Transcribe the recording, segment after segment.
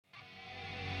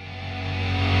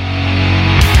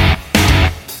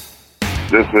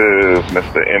This is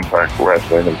Mr. Impact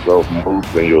Wrestling himself,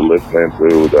 Moose, and you're listening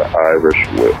to the Irish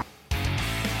Whip.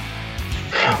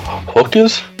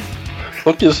 Hookers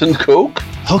and Coke?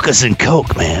 Hookers and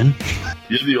Coke, man.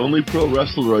 You're the only pro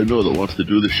wrestler I know that wants to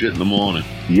do this shit in the morning.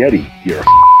 Yeti, you're a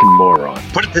f***ing moron.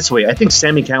 Put it this way, I think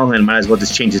Sami Callihan might as well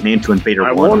just change his name to Invader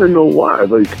I 1. want to know why.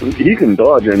 Like, he can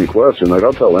dodge any question. Like,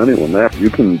 I'll tell anyone that. You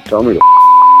can tell me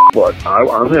but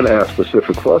I'm going to ask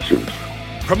specific questions.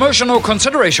 Promotional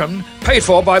consideration paid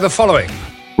for by the following.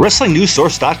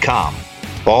 WrestlingNewsSource.com.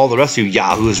 All the rest of you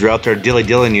yahoos who are out there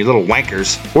dilly-dillying you little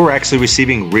wankers, we're actually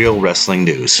receiving real wrestling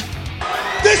news.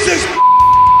 This is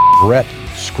Brett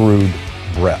screwed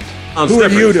Brett. Who are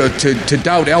you to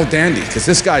doubt El Dandy? Because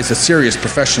this guy's a serious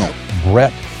professional.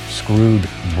 Brett screwed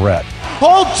Brett.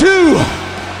 Hold 2!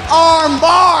 Arm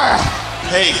bar!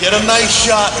 Hey, get a nice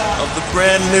shot of the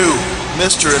brand new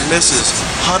Mr. and Mrs.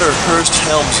 Hunter Hearst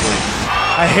Helmsley.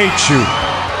 I hate you.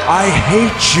 I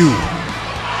hate you.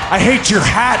 I hate your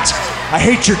hat. I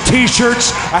hate your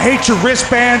t-shirts. I hate your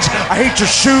wristbands. I hate your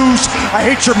shoes. I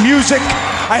hate your music.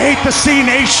 I hate the C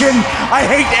Nation. I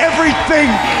hate everything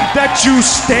that you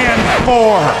stand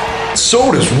for.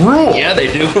 Sodas rule. Yeah, they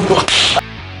do.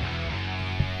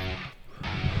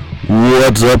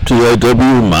 What's up,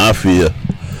 TIW Mafia?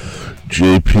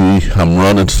 JP, I'm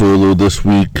running solo this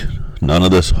week. None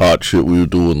of this hot shit we were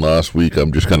doing last week.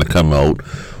 I'm just going to come out.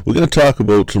 We're going to talk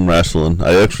about some wrestling.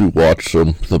 I actually watched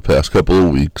some the past couple of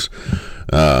weeks.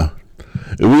 And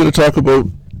we're going to talk about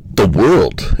the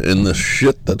world and the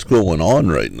shit that's going on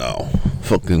right now.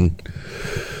 Fucking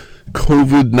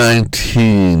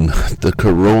Covid19, the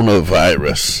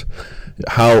coronavirus.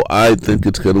 How I think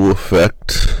it's going to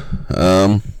affect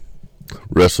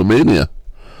WrestleMania.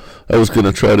 I was going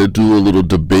to try to do a little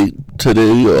debate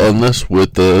today on this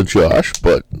with Josh,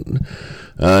 but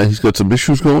he's got some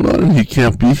issues going on and he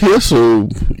can't be here, so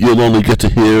you'll only get to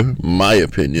hear my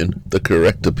opinion, the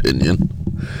correct opinion.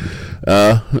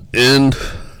 And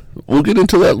we'll get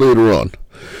into that later on.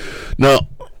 Now,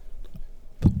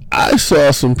 I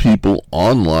saw some people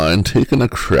online taking a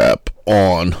crap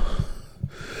on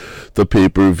the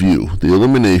pay-per-view, the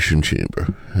Elimination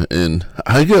Chamber, and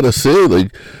I gotta say,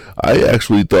 like, I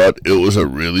actually thought it was a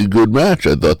really good match.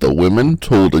 I thought the women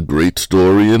told a great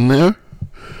story in there.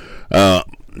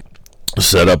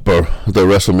 Set up the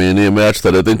WrestleMania match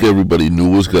that I think everybody knew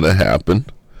was going to happen.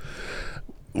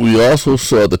 We also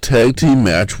saw the tag team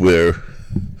match where,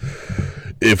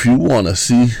 if you want to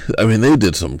see, I mean, they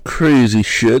did some crazy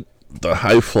shit, the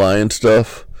high-flying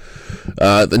stuff.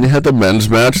 Then you had the men's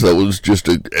match that was just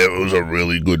it was a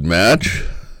really good match.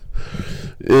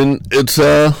 And it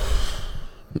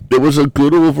was a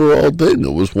good overall thing.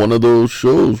 It was one of those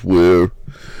shows where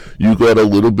you got a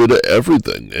little bit of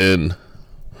everything, and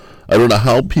I don't know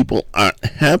how people aren't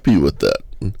happy with that.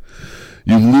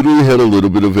 You literally had a little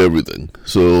bit of everything.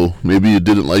 So maybe you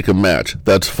didn't like a match.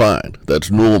 That's fine. That's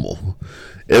normal.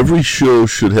 Every show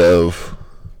should have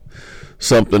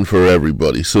something for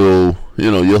everybody. So,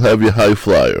 you'll have your high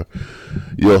flyer.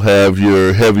 You'll have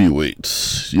your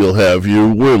heavyweights. You'll have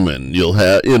your women. You'll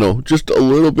have, just a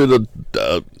little bit of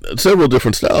several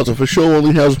different styles. If a show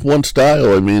only has one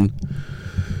style, I mean,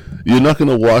 you're not going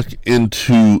to walk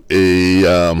into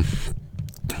a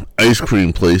ice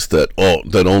cream place that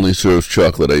only serves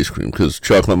chocolate ice cream, because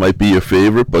chocolate might be your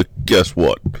favorite, but guess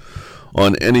what?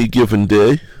 On any given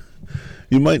day,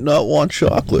 you might not want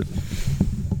chocolate.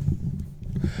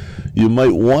 You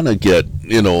might want to get,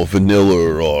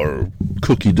 vanilla or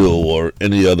cookie dough or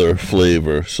any other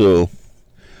flavor. So,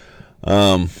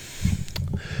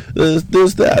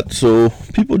 there's that. So,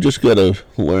 people just got to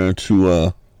learn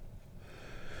to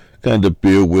kind of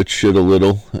bear with shit a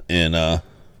little and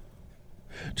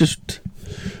just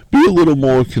be a little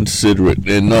more considerate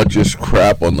and not just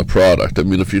crap on the product. I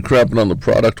mean, if you're crapping on the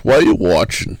product, why are you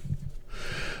watching?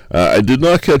 I did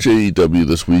not catch AEW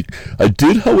this week. I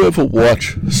did, however,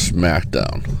 watch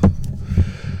SmackDown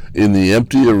in the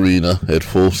empty arena at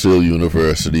Full Sail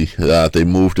University. They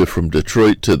moved it from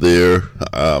Detroit to there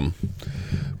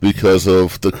because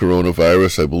of the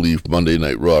coronavirus. I believe Monday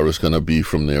Night Raw is going to be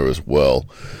from there as well.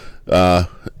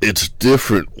 It's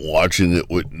different watching it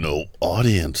with no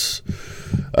audience.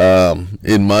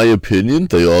 In my opinion,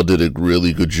 they all did a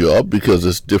really good job because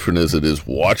as different as it is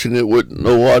watching it with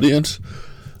no audience,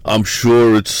 I'm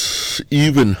sure it's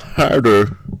even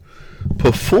harder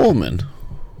performing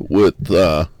with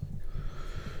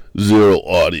zero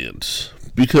audience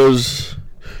because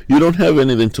you don't have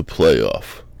anything to play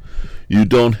off. You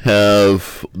don't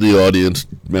have the audience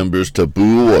members to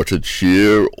boo or to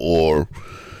cheer or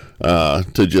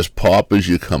to just pop as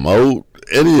you come out,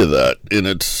 any of that. And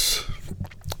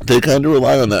they kind of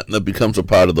rely on that, and that becomes a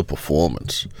part of the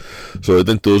performance. So I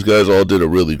think those guys all did a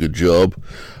really good job.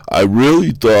 I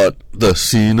really thought the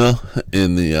Cena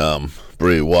in the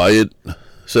Bray Wyatt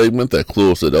segment that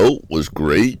closed it out was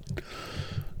great.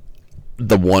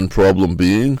 The one problem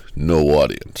being no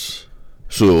audience.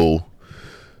 So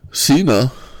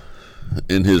Cena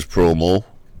in his promo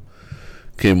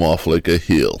came off like a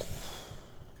heel.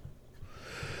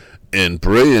 And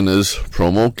Bray in his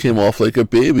promo came off like a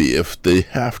baby. If they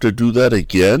have to do that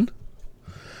again,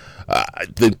 I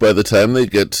think by the time they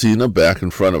get Cena back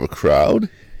in front of a crowd,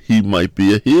 he might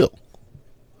be a heel.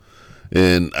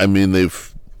 And, I mean,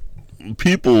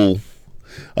 people,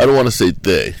 I don't want to say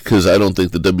they, because I don't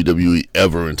think the WWE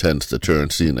ever intends to turn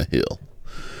Cena heel.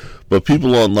 But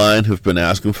people online have been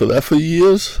asking for that for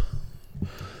years.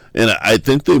 And I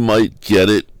think they might get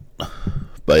it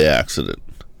by accident.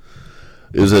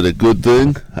 Is it a good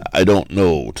thing? I don't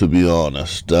know, to be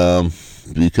honest,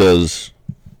 because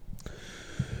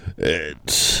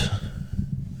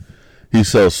he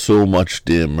sells so much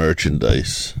damn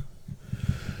merchandise,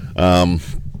 and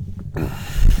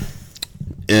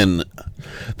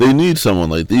they need someone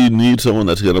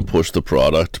that's going to push the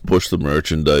product, push the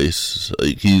merchandise.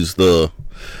 Like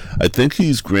I think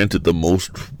he's granted the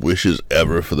most wishes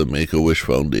ever for the Make-A-Wish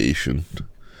Foundation.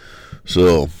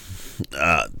 So,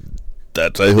 I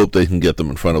hope they can get them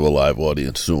in front of a live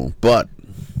audience soon. But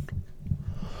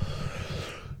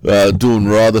doing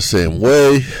Raw the same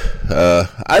way,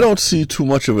 I don't see too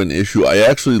much of an issue. I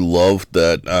actually loved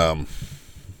that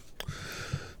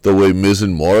the way Miz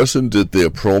and Morrison did their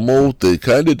promo. They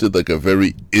kind of did like a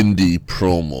very indie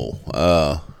promo,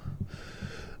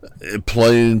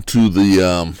 playing to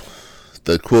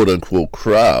the quote unquote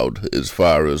crowd, as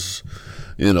far as,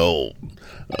 you know,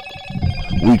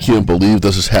 we can't believe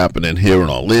this is happening here in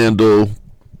Orlando,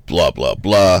 blah, blah,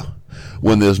 blah.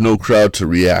 When there's no crowd to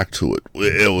react to it.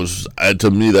 It was,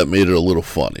 to me, that made it a little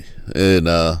funny. And,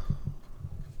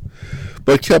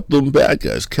 but kept them bad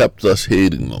guys, kept us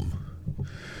hating them.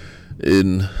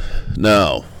 And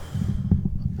now,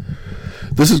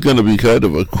 this is going to be kind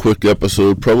of a quick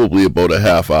episode, probably about a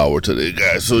half hour today,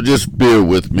 guys. So just bear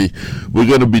with me. We're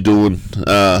going to be doing,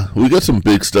 we got some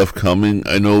big stuff coming.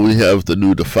 I know we have the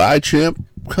new Defy champ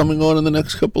coming on in the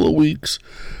next couple of weeks.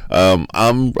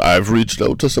 I've reached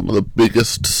out to some of the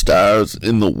biggest stars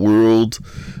in the world.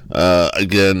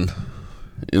 Again,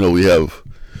 you know, we have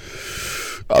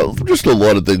just a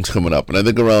lot of things coming up, and I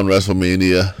think around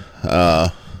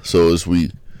WrestleMania, so as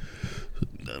we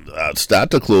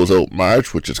start to close out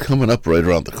March, which is coming up right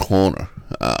around the corner,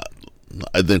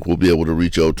 I think we'll be able to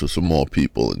reach out to some more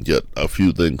people and get a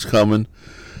few things coming.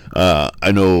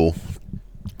 I know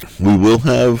we will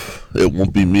have, it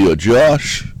won't be me or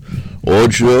Josh or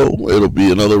Joe, it'll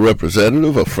be another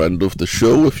representative, a friend of the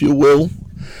show, if you will.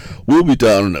 We'll be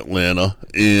down in Atlanta,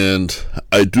 and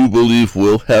I do believe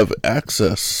we'll have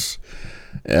access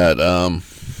at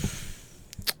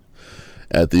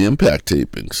the Impact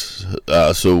tapings.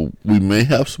 So we may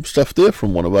have some stuff there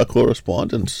from one of our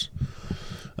correspondents.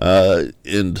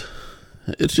 And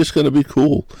it's just going to be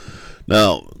cool.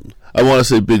 Now, I want to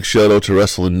say big shout out to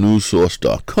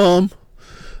WrestlingNewsSource.com.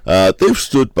 They've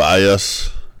stood by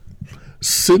us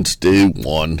since day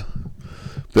one.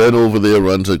 Ben over there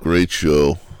runs a great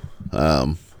show.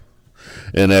 And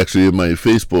actually in my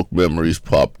Facebook memories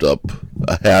popped up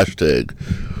a hashtag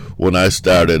when I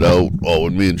started out, or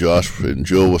when me and Josh and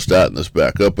Joe were starting this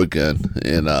back up again,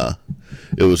 and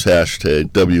it was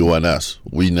hashtag WNS,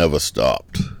 we never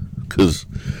stopped. Because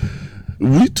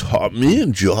me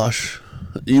and Josh,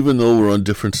 even though we're on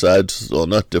different sides, well,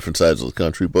 not different sides of the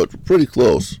country, but pretty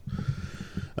close,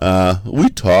 we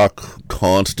talk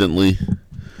constantly,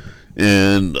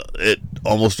 and it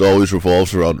almost always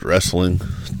revolves around wrestling.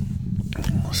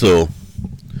 So,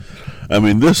 I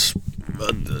mean, this,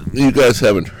 you guys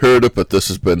haven't heard it, but this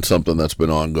has been something that's been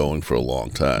ongoing for a long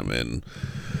time, and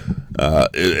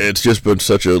it's just been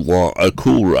such a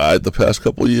cool ride the past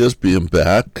couple of years being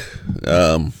back.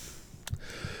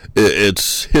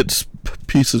 It's hits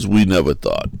pieces we never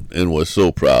thought, and we're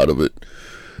so proud of it,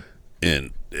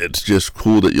 and it's just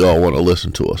cool that y'all want to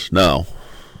listen to us. Now,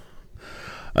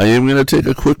 I am going to take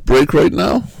a quick break right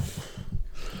now,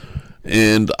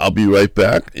 and I'll be right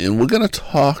back, and we're going to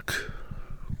talk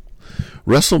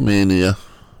WrestleMania,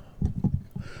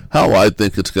 how I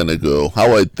think it's going to go,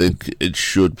 how I think it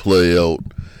should play out,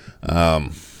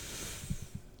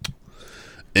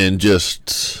 and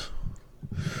just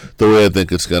the way I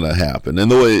think it's going to happen,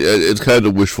 and the way it's kind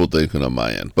of wishful thinking on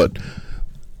my end, but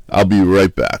I'll be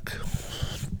right back.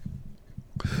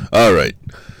 All right,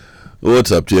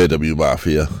 what's up, JW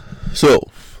Mafia? So,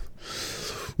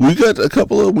 We got a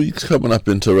couple of weeks coming up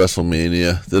into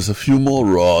WrestleMania. There's a few more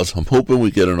Raws. I'm hoping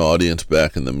we get an audience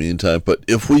back in the meantime. But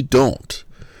if we don't,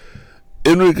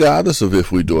 and regardless of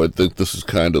if we do, I think this is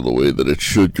kind of the way that it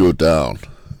should go down.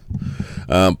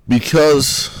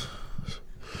 Because,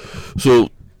 so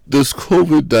this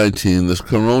COVID-19, this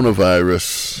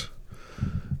coronavirus,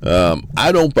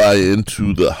 I don't buy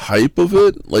into the hype of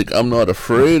it. Like, I'm not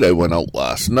afraid. I went out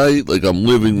last night. Like, I'm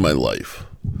living my life.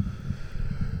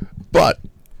 But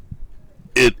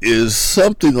it is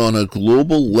something on a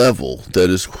global level that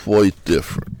is quite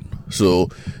different. So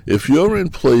if you're in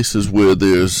places where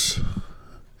there's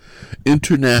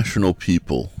international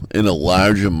people in a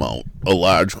large amount, a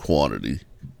large quantity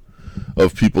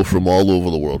of people from all over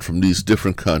the world, from these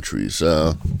different countries,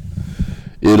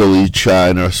 Italy,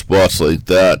 China, spots like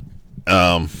that,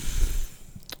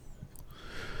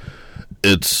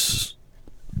 it's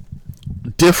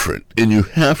different, and you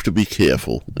have to be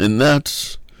careful, and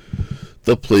that's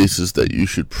the places that you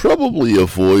should probably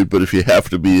avoid. But if you have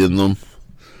to be in them,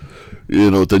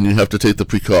 then you have to take the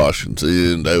precautions.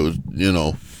 And I would,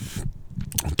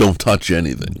 don't touch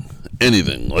anything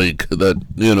like that,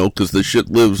 because the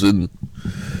shit lives in,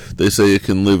 they say it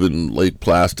can live in like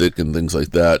plastic and things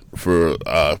like that for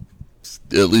at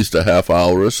least a half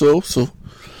hour or so. So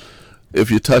if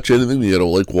you touch anything, you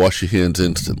gotta wash your hands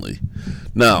instantly.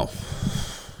 Now,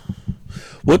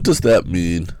 what does that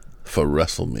mean for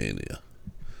WrestleMania?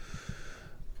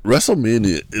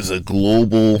 WrestleMania is a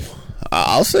global,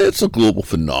 I'll say it's a global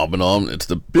phenomenon. It's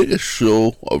the biggest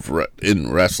show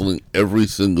in wrestling every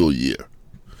single year.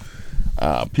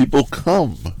 People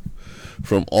come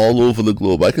from all over the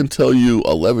globe. I can tell you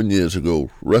 11 years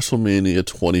ago, WrestleMania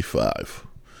 25.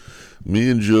 Me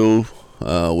and Joe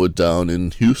were down in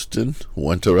Houston,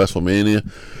 went to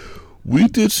WrestleMania. We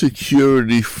did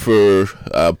security for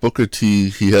Booker T.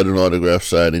 He had an autograph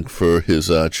signing for his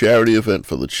charity event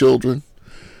for the children.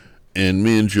 And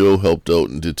me and Joe helped out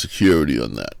and did security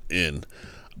on that. And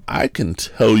I can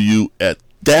tell you at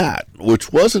that,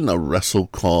 which wasn't a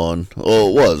WrestleCon,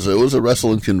 it was a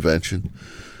wrestling convention,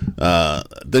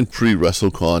 then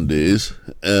pre-WrestleCon days,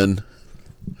 and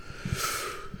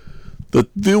that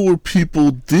there were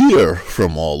people there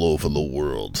from all over the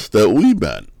world that we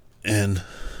met, and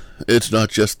it's not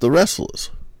just the wrestlers.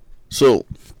 So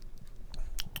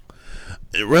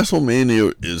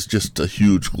WrestleMania is just a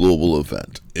huge global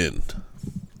event, and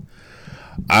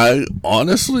I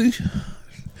honestly,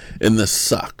 and this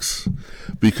sucks,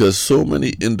 because so many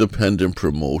independent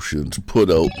promotions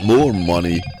put out more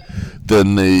money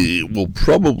than they will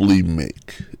probably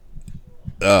make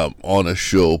on a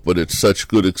show, but it's such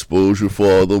good exposure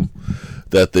for them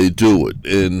that they do it.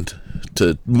 And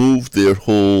to move their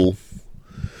whole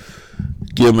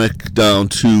gimmick down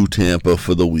to Tampa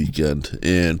for the weekend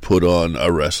and put on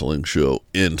a wrestling show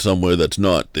in somewhere that's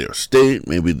not their state,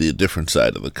 maybe the different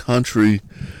side of the country,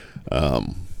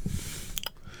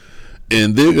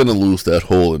 and they're going to lose that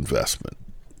whole investment,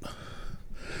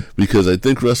 because I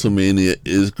think WrestleMania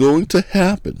is going to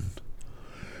happen,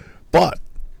 but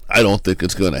I don't think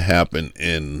it's going to happen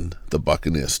in the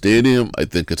Buccaneer Stadium. I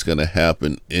think it's going to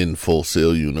happen in Full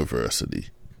Sail University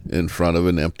in front of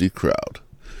an empty crowd.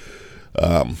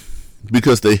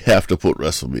 Because they have to put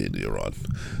WrestleMania on.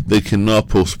 They cannot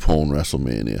postpone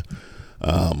WrestleMania.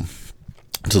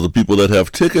 So the people that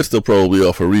have tickets, they'll probably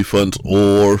offer refunds,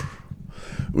 or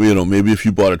maybe if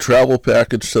you bought a travel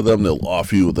package to them, they'll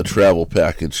offer you the travel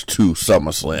package to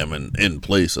SummerSlam in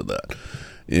place of that.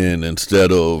 And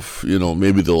instead of,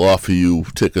 maybe they'll offer you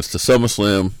tickets to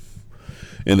SummerSlam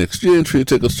in exchange for your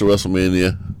tickets to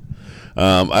WrestleMania.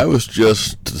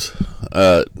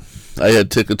 I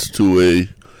had tickets to a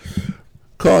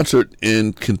concert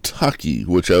in Kentucky,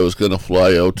 which I was going to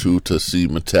fly out to see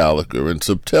Metallica in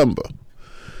September.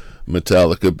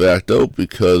 Metallica backed out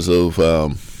because of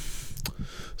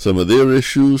some of their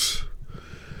issues,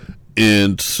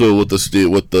 and so what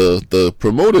the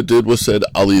promoter did was said,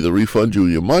 I'll either refund you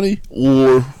your money,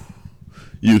 or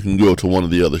you can go to one of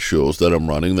the other shows that I'm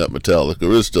running that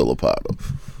Metallica is still a part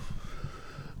of.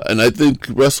 And I think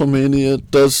WrestleMania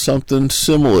does something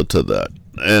similar to that.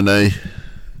 And I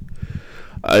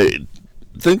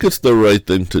think it's the right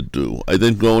thing to do. I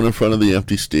think going in front of the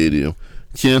empty stadium,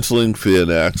 canceling fan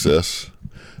access,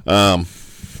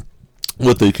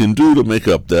 what they can do to make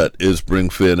up that is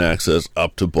bring fan access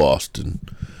up to Boston.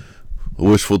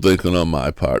 Wishful thinking on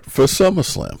my part for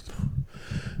SummerSlam.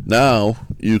 Now,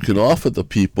 you can offer the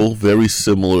people very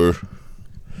similar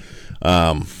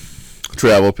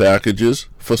travel packages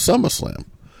for SummerSlam.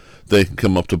 They can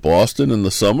come up to Boston in the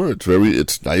summer.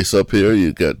 It's nice up here.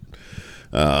 You get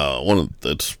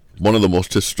it's one of the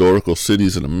most historical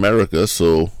cities in America,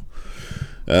 so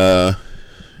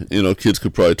kids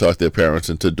could probably talk their parents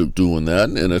into doing that,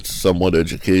 and it's somewhat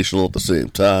educational at the same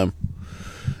time.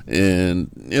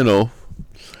 And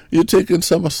you take in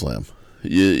SummerSlam,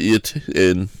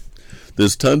 and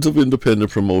there's tons of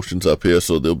independent promotions up here,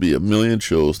 so there'll be a million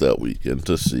shows that weekend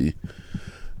to see,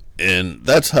 and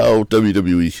that's how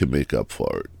WWE can make up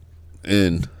for it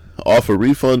and offer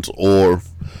refunds or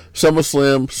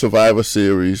SummerSlam, Survivor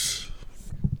Series,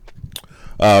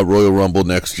 Royal Rumble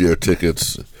next year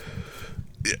tickets.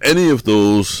 Any of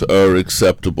those are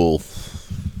acceptable.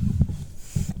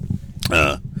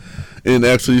 And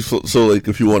actually, so like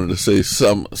if you wanted to say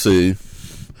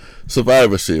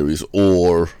Survivor Series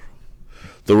or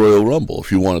the Royal Rumble,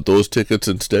 if you wanted those tickets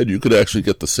instead, you could actually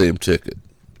get the same ticket.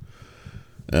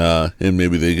 And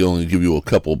maybe they only give you a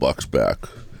couple bucks back.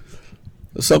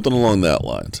 Something along that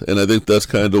lines. And I think that's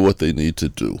kind of what they need to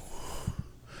do.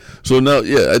 So now,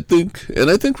 I think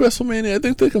WrestleMania, I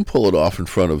think they can pull it off in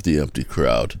front of the empty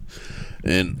crowd.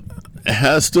 And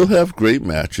still have great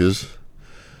matches.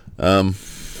 And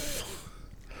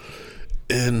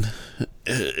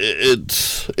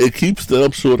it keeps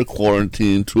them sort of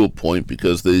quarantined to a point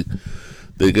because they're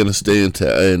going to stay in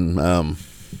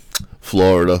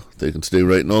Florida. They can stay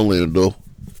right in Orlando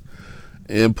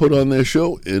and put on their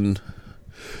show.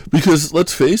 Because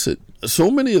let's face it, so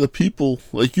many of the people,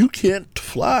 like, you can't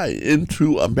fly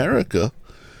into America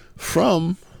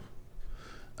from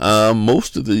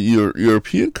most of the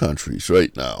European countries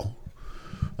right now.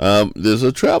 There's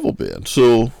a travel ban.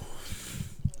 So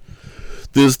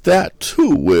there's that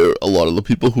too, where a lot of the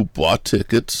people who bought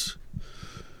tickets,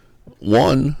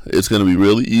 one, it's going to be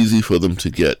really easy for them to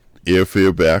get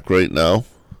airfare back right now.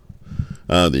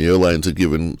 The airlines are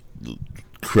giving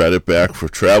credit back for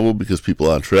travel because people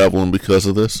aren't traveling because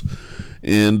of this,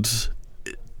 and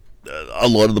a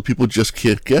lot of the people just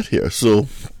can't get here. So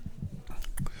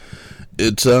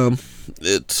it's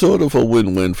sort of a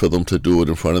win-win for them to do it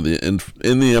in front of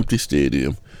in the empty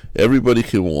stadium. Everybody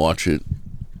can watch it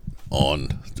on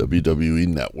WWE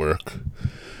Network.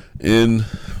 And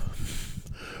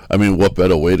I mean, what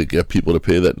better way to get people to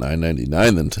pay that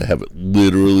 $9.99 than to have it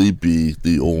literally be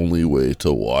the only way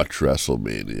to watch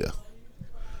WrestleMania?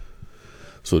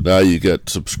 So now you get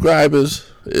subscribers.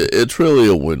 It's really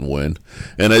a win-win.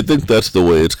 And I think that's the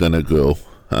way it's going to go.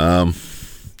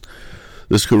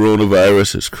 This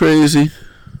coronavirus is crazy.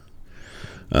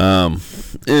 And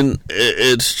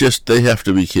it's just, they have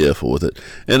to be careful with it.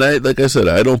 And like I said,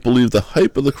 I don't believe the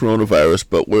hype of the coronavirus,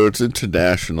 but where it's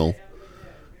international,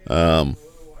 there's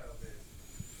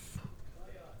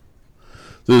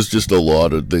just a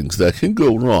lot of things that can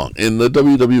go wrong. And the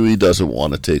WWE doesn't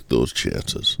want to take those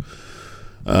chances.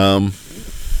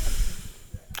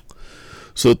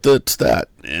 So that's that.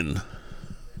 And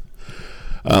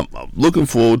I'm looking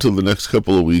forward to the next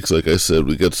couple of weeks. Like I said,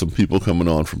 we got some people coming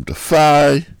on from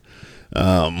Defy,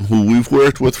 who we've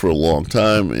worked with for a long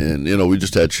time. And, we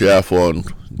just had Shaft on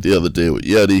the other day with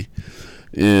Yeti.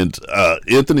 And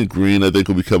Anthony Green, I think,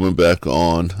 will be coming back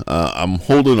on. I'm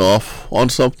holding off on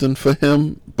something for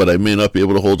him, but I may not be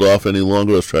able to hold off any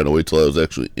longer. I was trying to wait till I was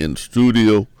actually in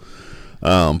studio.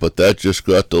 But that just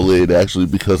got delayed, actually,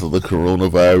 because of the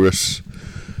coronavirus.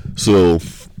 So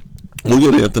we'll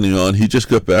get Anthony on. He just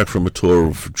got back from a tour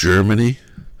of Germany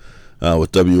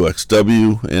with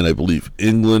WXW and I believe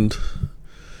England.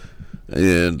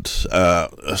 And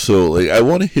so I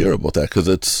want to hear about that because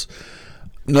it's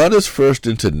not his first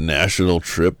international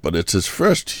trip, but it's his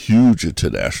first huge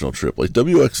international trip. Like,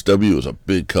 WXW is a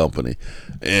big company.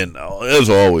 And as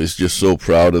always, just so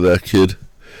proud of that kid.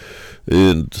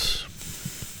 And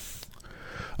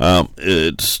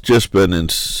it's just been,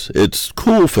 it's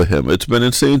cool for him. It's been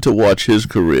insane to watch his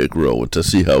career grow and to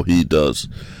see how he does.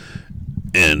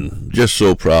 And just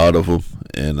so proud of him.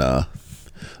 And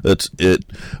that's it.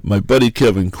 My buddy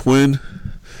Kevin Quinn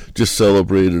just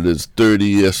celebrated his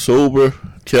 30-year sober.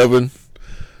 Kevin,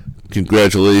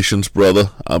 congratulations, brother.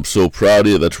 I'm so proud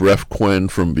of you. That's Ref Quinn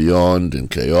from Beyond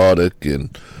and Chaotic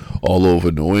and all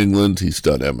over New England. He's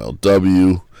done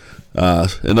MLW.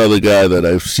 Another guy that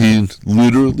I've seen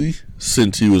literally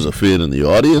since he was a fan in the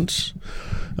audience,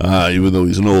 even though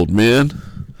he's an old man,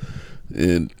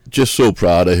 and just so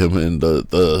proud of him. And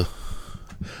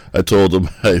I told him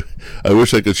I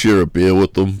wish I could share a beer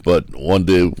with him, but one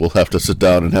day we'll have to sit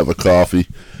down and have a coffee.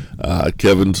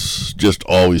 Kevin's just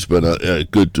always been a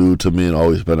good dude to me and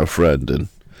always been a friend. And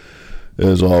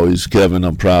as always, Kevin,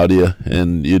 I'm proud of you,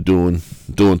 and you're doing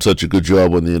such a good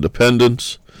job on the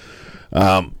independents.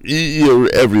 You're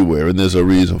everywhere, and there's a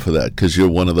reason for that, because you're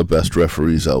one of the best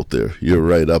referees out there. You're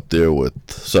right up there with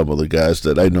some of the guys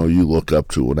that I know you look up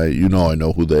to, and I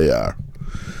know who they are.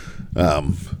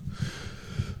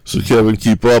 So Kevin,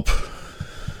 keep up.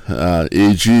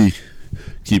 AG,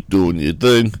 keep doing your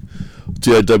thing.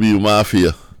 TIW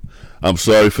Mafia, I'm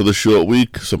sorry for the short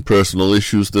week. Some personal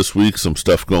issues this week, some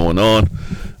stuff going on.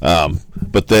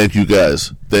 But thank you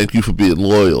guys. Thank you for being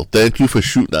loyal. Thank you for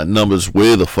shooting our numbers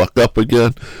way the fuck up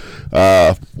again.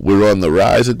 We're on the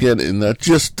rise again, and that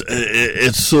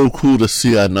it's so cool to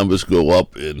see our numbers go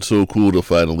up, and so cool to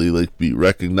finally be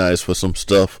recognized for some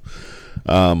stuff.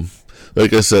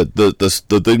 Like I said,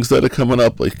 the things that are coming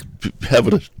up, like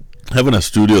having a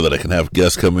studio that I can have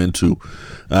guests come into.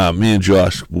 Me and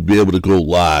Josh will be able to go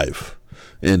live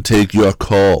and take your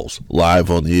calls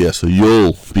live on the air, so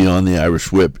you'll be on the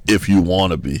Irish Whip if you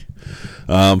want to be.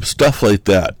 Stuff like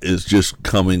that is just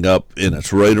coming up, and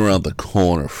it's right around the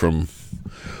corner from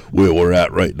where we're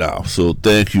at right now. So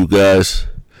thank you guys.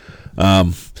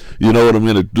 You know what I'm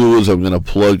going to do is I'm going to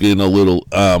plug in a little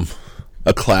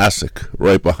a classic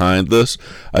right behind this.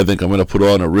 I think I'm going to put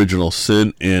on original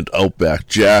Sinn and Outback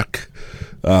Jack.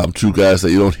 Two guys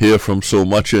that you don't hear from so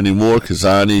much anymore.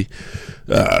 Kizarney,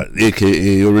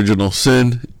 a.k.a. Original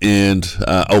Sinn, and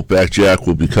Outback Jack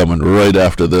will be coming right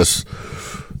after this.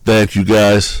 Thank you,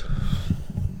 guys.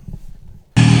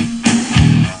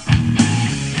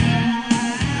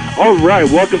 All right,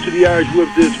 welcome to the Irish Whip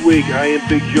this week. I am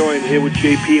Big Joy, and here with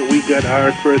JP, and we got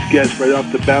our first guest right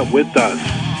off the bat with us.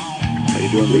 How you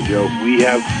doing, Big Joe? We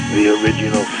have the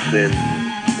Original Sinn.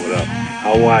 What up?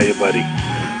 How are you, buddy?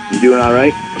 You doing all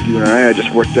right? I'm doing all right. I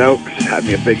just worked out. Just had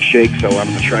me a big shake, so I'm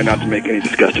going to try not to make any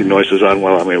disgusting noises on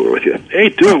while I'm here with you. Hey,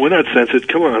 dude, we're not censored.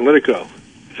 Come on, let it go.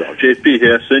 So, JP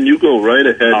here, Sinn, you go right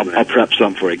ahead, man. I'll prep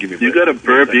some for you. Give me a You got a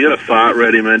burp, you got a fart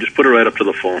ready, man. Just put it right up to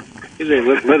the phone.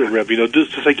 Let it rip,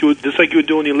 just like you were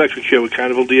doing the electric chair with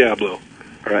Carnival Diablo.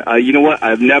 All right. You know what?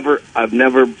 I've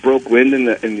never broke wind in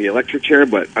the electric chair,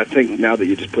 but I think now that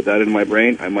you just put that in my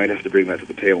brain, I might have to bring that to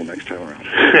the table next time around.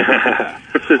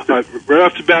 Right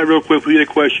off the bat, real quick, we had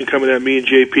a question coming at me and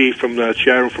JP from the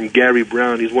chat room from Gary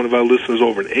Brown. He's one of our listeners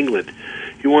over in England.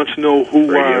 He wants to know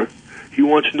who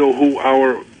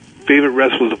our favorite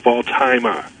wrestlers of all time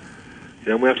are.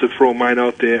 And I'm gonna have to throw mine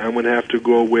out there. I'm gonna have to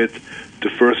go with the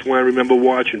first one I remember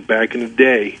watching back in the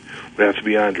day. Would have to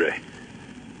be Andre.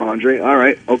 Andre, all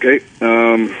right, okay.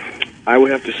 I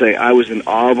would have to say I was in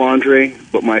awe of Andre,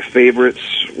 but my favorites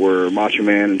were Macho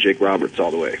Man and Jake Roberts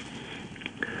all the way.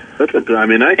 That's a good. I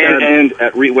mean, and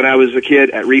when I was a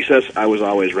kid at recess, I was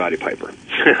always Roddy Piper.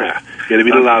 Gotta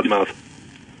be the loudmouth.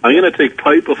 I'm gonna take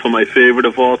Piper for my favorite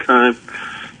of all time,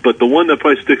 but the one that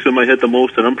probably sticks in my head the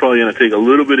most, and I'm probably gonna take a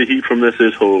little bit of heat from this,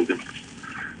 is Hogan.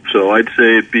 So I'd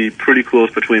say it'd be pretty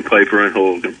close between Piper and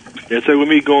Hogan. It's like with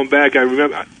me going back. I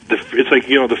remember. It's like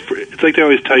it's like they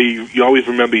always tell you. You always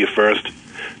remember your first.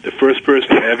 The first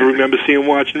person I ever remember seeing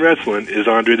watching wrestling is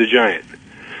Andre the Giant.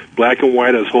 Black and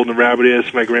white. I was holding a rabbit ears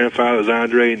to my grandfather. It was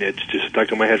Andre, and it's just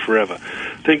stuck in my head forever.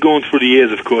 Then going through the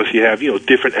years, of course, you have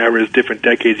different eras, different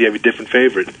decades. You have your different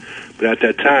favorite. But at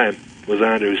that time, it was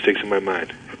Andre who sticks in my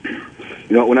mind.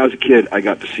 When I was a kid, I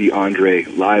got to see Andre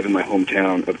live in my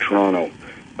hometown of Toronto.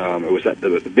 It was at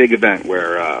the big event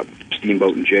where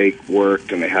Steamboat and Jake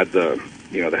worked, and they had the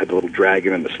little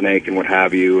dragon and the snake and what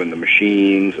have you, and the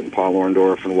machines and Paul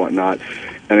Orndorff and whatnot.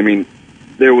 And I mean,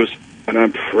 there was an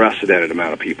unprecedented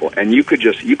amount of people, and you could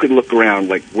look around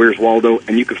like, where's Waldo,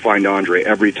 and you could find Andre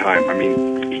every time. I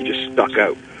mean, he just stuck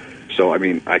out. So I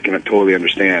mean, I can totally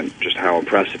understand just how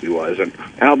impressive he was, and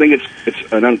I don't think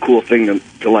it's an uncool thing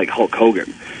to like Hulk Hogan.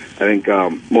 I think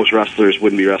most wrestlers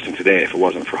wouldn't be wrestling today if it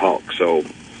wasn't for Hulk. So,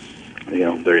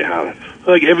 there you have it.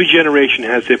 Like every generation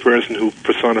has their person who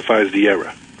personifies the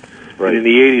era. Right. And in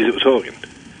the '80s, it was Hogan.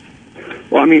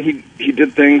 Well, I mean, he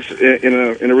did things in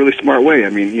a really smart way. I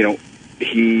mean,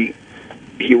 he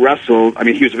wrestled. I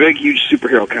mean, he was a big, huge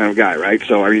superhero kind of guy, right?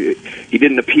 So, I mean, he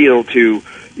didn't appeal to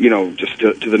just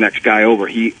to the next guy over.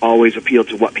 He always appealed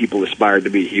to what people aspired to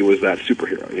be. He was that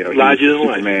superhero. Larger than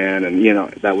life. Superman, and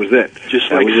that was it.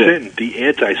 Just like Sinn, the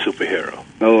anti-superhero.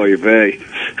 Oh, you're very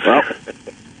well.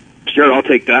 Sure, I'll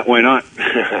take that. Why not?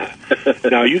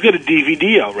 Now, you got a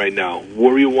DVD out right now,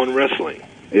 Warrior One Wrestling.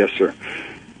 Yes, sir.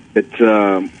 It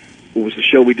was the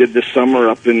show we did this summer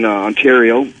up in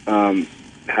Ontario.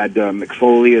 Had Mick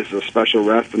Foley as a special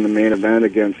ref in the main event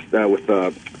with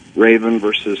Raven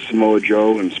versus Samoa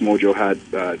Joe, and Samoa Joe had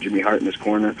Jimmy Hart in his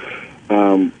corner.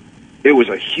 It was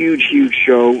a huge, huge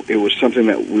show. It was something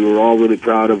that we were all really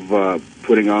proud of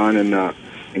putting on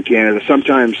in Canada.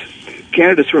 Sometimes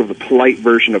Canada's sort of the polite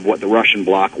version of what the Russian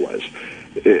bloc was.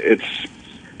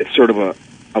 it's sort of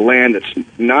a land that's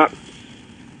not,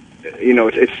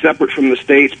 it's separate from the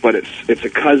States, but it's a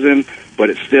cousin, but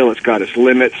it's got its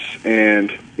limits,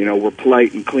 and, we're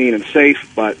polite and clean and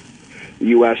safe, but the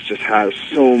U.S. just has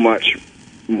so much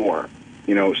more.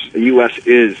 The U.S.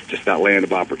 is just that land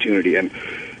of opportunity, and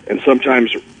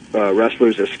sometimes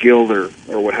wrestlers as skilled or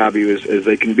what have you as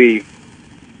they can be,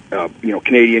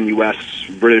 Canadian, U.S.,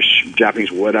 British,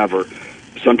 Japanese, whatever,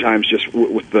 sometimes just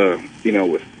with the,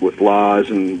 with laws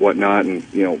and whatnot and,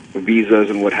 visas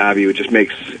and what have you, it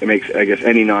makes, I guess,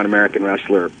 any non-American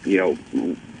wrestler,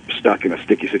 stuck in a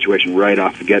sticky situation right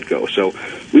off the get-go. So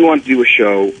we want to do a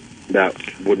show that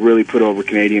would really put over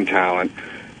Canadian talent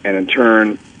and in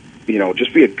turn,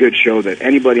 just be a good show that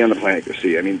anybody on the planet could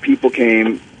see. I mean, people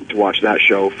came to watch that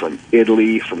show from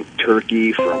Italy, from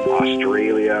Turkey, from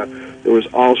Australia. There was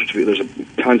all sorts of people. There's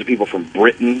tons of people from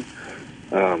Britain.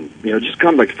 Just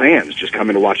kind of like fans just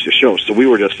coming to watch the show. So we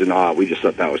were just in awe. We just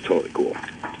thought that was totally cool.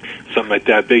 Something like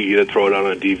that big, you had to throw it out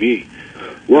on TV.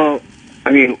 Well,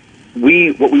 I mean,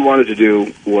 what we wanted to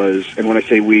do was, and when I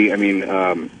say we, I mean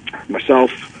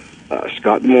myself,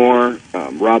 Scott Moore,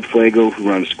 Rob Flago, who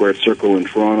runs Squared Circle in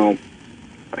Toronto,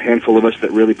 a handful of us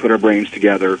that really put our brains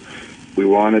together. We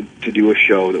wanted to do a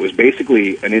show that was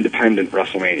basically an independent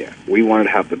WrestleMania. We wanted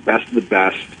to have the best of the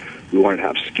best. We wanted to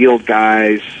have skilled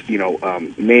guys,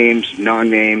 names,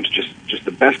 non-names, just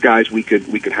the best guys we could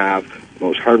have, the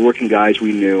most hardworking guys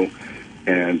we knew,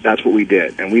 and that's what we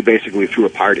did. And we basically threw a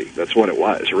party. That's what it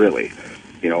was, really.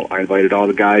 I invited all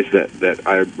the guys that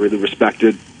I really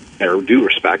respected or do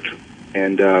respect,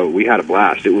 and we had a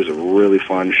blast. It was a really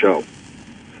fun show.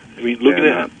 I mean,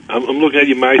 I'm looking at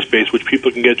your MySpace, which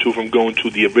people can get to from going to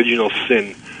the original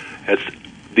Sin. That's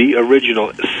the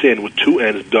original Sin with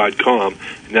 2Ns.com,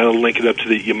 and that'll link it up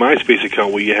to your MySpace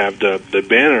account where you have the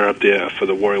banner up there for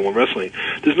the Warrior One Wrestling.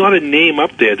 There's not a name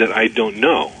up there that I don't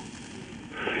know.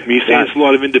 I mean, you're saying it's a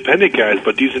lot of independent guys,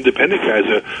 but these independent guys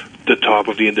are the top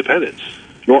of the independents.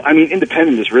 Well, I mean,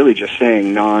 independent is really just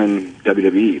saying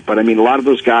non-WWE, but I mean, a lot of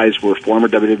those guys were former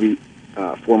WWE,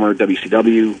 former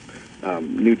WCW,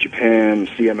 New Japan,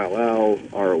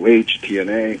 CMLL, ROH,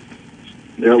 TNA.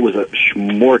 There was a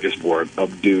smorgasbord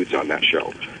of dudes on that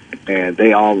show, and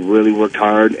they all really worked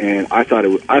hard. And I thought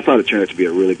it turned out to be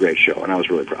a really great show, and I was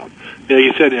really proud. Yeah,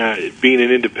 you said being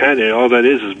an independent, all that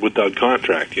is without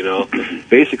contract.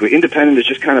 Basically, independent is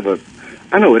just kind of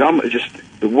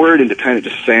the word independent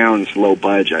just sounds low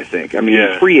budge. I think. I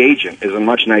mean, free agent is a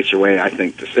much nicer way, I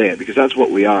think, to say it, because that's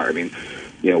what we are. I mean,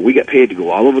 we get paid to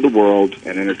go all over the world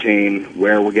and entertain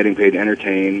where we're getting paid to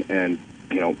entertain. And,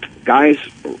 guys,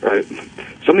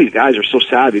 some of these guys are so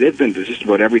savvy, they've been to just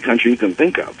about every country you can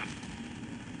think of.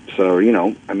 So,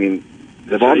 I mean,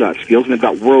 they've all got skills, and they've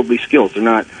got worldly skills. They're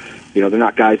not, they're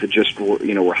not guys that just,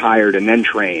 were hired and then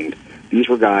trained. These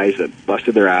were guys that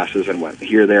busted their asses and went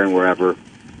here, there, and wherever,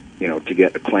 to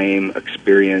get acclaim,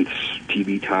 experience,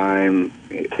 TV time,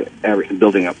 everything,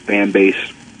 building up fan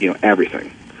base,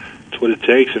 everything. That's what it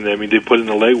takes, and I mean, they put in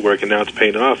the legwork, and now it's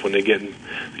paying off when they're getting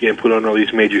put on all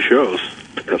these major shows.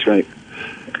 That's right.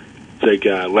 It's like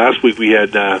last week we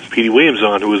had Petey Williams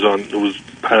on, who was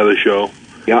part of the show.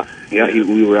 Yeah,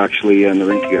 we were actually in the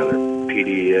ring together.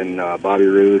 Petey and Bobby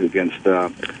Roode against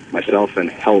myself and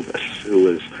Helvis, who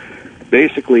was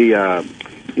basically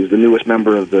he was the newest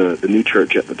member of the new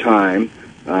church at the time.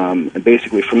 And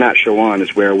basically from that show on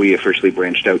is where we officially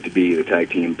branched out to be the tag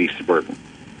team Beast of Burden.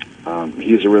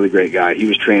 He's a really great guy. He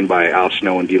was trained by Al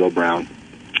Snow and D'Lo Brown.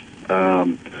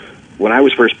 When I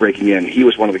was first breaking in, he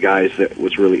was one of the guys that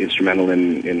was really instrumental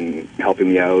in helping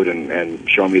me out and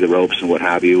showing me the ropes and what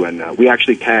have you. And we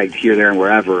actually tagged here, there, and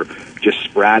wherever, just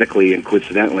sporadically and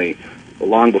coincidentally,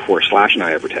 long before Slash and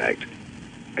I ever tagged.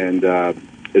 And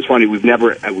it's funny, we've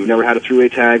never had a three-way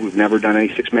tag. We've never done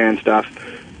any six-man stuff.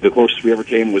 The closest we ever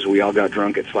came was we all got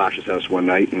drunk at Slash's house one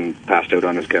night and passed out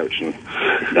on his couch, and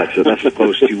that's as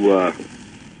close to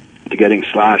getting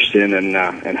Slash in and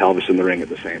Helvis in the ring at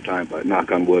the same time. But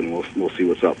knock on wood, and we'll see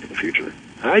what's up in the future.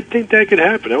 I think that could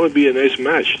happen. That would be a nice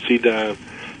match. See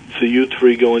you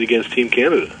three going against Team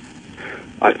Canada.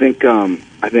 I think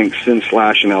Sin,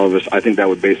 Slash, and Elvis, I think that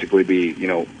would basically be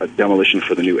a demolition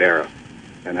for the new era.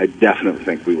 And I definitely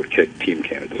think we would kick Team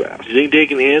Canada's ass. Do you think they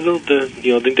can handle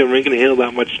think the ring can handle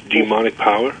that much demonic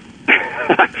power?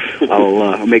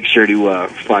 I'll make sure to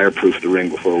fireproof the ring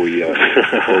before we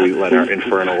let our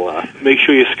infernal. Make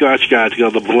sure your Scotch guys get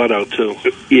all the blood out too.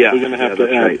 Yeah, we're going to have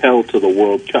to add hell to the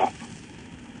World Cup.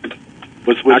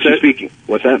 What's actually that? Speaking?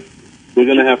 What's that? We're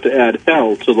going to have to add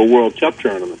hell to the World Cup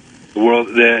tournament. The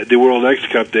World X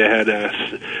Cup. They had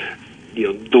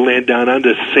the land down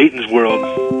under, Satan's world,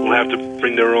 will have to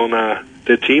bring their own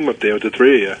the team up there with the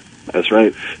three of you. That's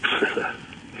right.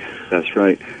 That's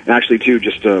right. And actually, too,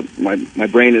 just my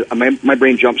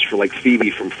brain jumps for like Phoebe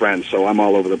from Friends, so I'm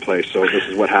all over the place. So this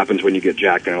is what happens when you get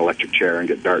jacked in an electric chair and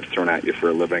get darts thrown at you for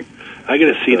a living. I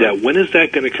got to see that. When is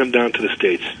that going to come down to the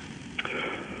States?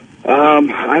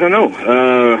 I don't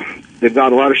know. They've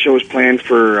got a lot of shows planned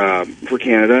for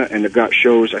Canada, and they've got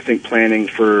shows, I think, planning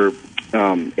for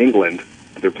England.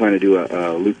 They're planning to do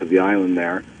a loop of the island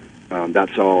there.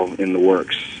 That's all in the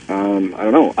works. I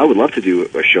don't know. I would love to do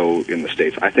a show in the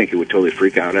States. I think it would totally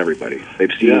freak out everybody.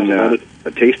 They've seen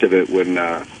a taste of it when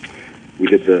we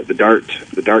did the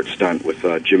dart stunt with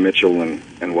Jim Mitchell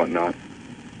and whatnot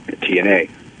at TNA.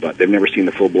 But they've never seen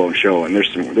the full-blown show, and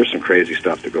there's some crazy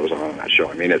stuff that goes on that show.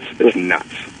 I mean, it's nuts.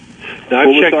 Now,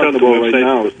 I've checked out the website. Right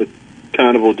now is the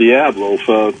Carnival Diablo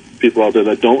for people out there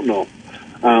that don't know.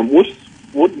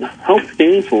 How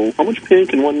painful? How much pain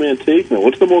can one man take now?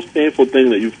 What's the most painful thing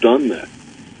that you've done there?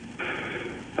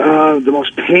 The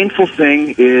most painful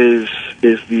thing is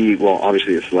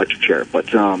obviously it's the electric chair.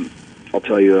 But I'll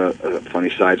tell you a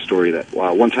funny side story that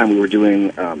one time we were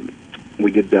doing.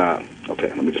 Okay,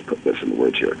 let me just put this in the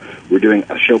words here. We're doing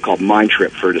a show called Mind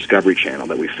Trip for Discovery Channel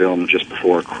that we filmed just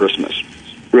before Christmas.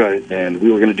 Right. And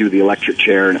we were going to do the electric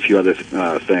chair and a few other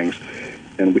things.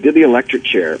 And we did the electric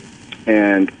chair,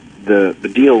 and the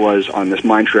deal was on this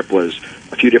Mind Trip was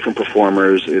a few different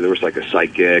performers. There was like a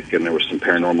psychic, and there was some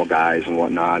paranormal guys and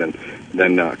whatnot, and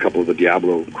then a couple of the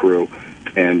Diablo crew.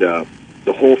 And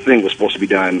the whole thing was supposed to be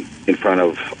done in front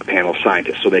of a panel of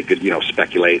scientists so they could,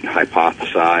 speculate and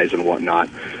hypothesize and whatnot.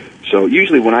 So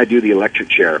usually when I do the electric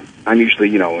chair, I'm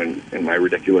usually, in my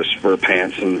ridiculous fur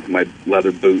pants and my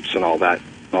leather boots and all that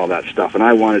stuff. And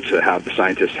I wanted to have the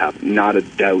scientists have not a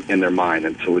doubt in their mind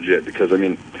that it's legit, because, I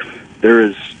mean, there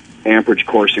is amperage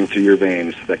coursing through your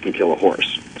veins that can kill a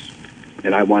horse.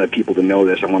 And I wanted people to know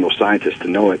this. I wanted those scientists to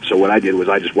know it. So what I did was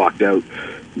I just walked out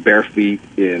bare feet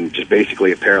in just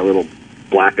basically a pair of little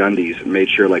black undies and made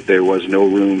sure like there was no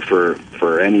room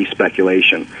for any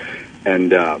speculation.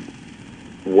 And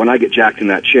when I get jacked in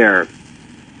that chair,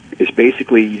 it's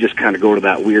basically you just kind of go to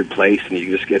that weird place and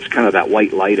it's kind of that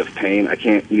white light of pain. I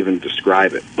can't even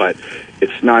describe it, but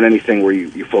it's not anything where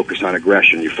you focus on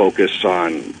aggression. You focus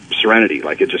on serenity.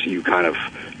 Like it just, you kind of,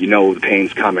 the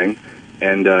pain's coming,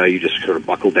 and you just sort of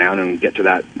buckle down and get to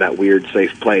that weird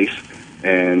safe place,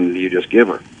 and you just give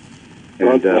her.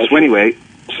 And so anyway,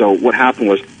 so what happened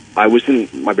was I was in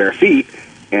my bare feet,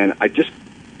 and I just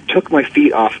took my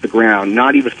feet off the ground,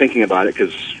 not even thinking about it,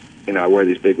 because I wear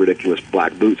these big ridiculous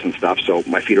black boots and stuff, so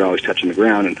my feet are always touching the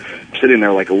ground, and I'm sitting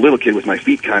there like a little kid with my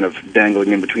feet kind of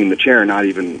dangling in between the chair, not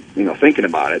even thinking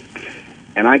about it.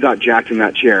 And I got jacked in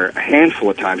that chair a handful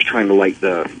of times trying to light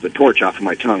the torch off of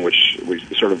my tongue, which was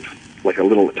sort of like a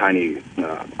little tiny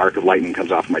arc of lightning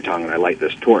comes off my tongue, and I light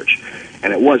this torch,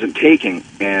 and it wasn't taking.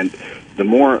 And the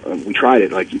more we tried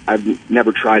it, like I've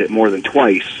never tried it more than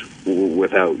twice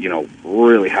without,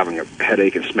 really having a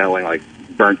headache and smelling like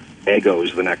burnt Eggos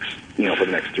for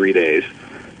the next 3 days.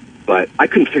 But I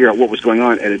couldn't figure out what was going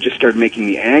on, and it just started making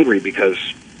me angry because,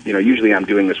 usually I'm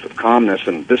doing this with calmness,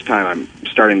 and this time I'm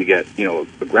starting to get,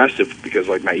 aggressive because,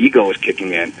 like, my ego is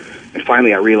kicking in. And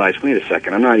finally I realized, wait a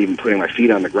second, I'm not even putting my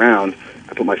feet on the ground.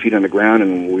 I put my feet on the ground,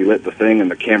 and we lit the thing, and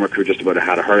the camera crew just about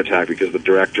had a heart attack because the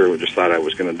director just thought I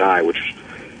was going to die, which,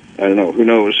 I don't know, who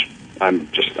knows? I'm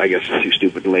just, I guess, too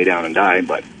stupid to lay down and die,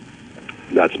 but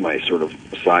that's my sort of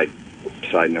side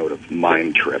note of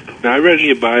Mind Trip. Now, I read in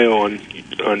your bio on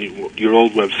your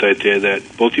old website there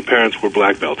that both your parents were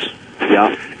black belts.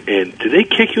 Yeah. And did they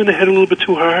kick you in the head a little bit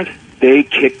too hard? They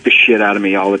kick the shit out of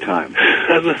me all the time.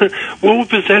 What would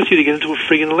possess you to get into a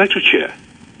friggin' electric chair?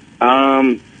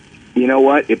 You know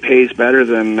what? It pays better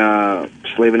than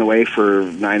slaving away for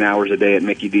 9 hours a day at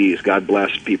Mickey D's. God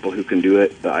bless people who can do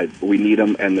it. We need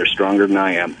them, and they're stronger than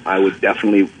I am. I would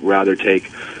definitely rather take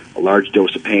a large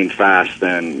dose of pain fast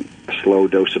than a slow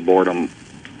dose of boredom.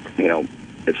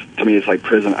 To me, it's like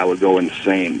prison. I would go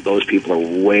insane. Those people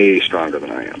are way stronger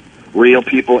than I am. Real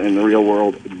people in the real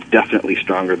world, definitely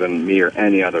stronger than me or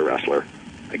any other wrestler.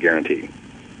 I guarantee.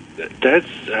 That's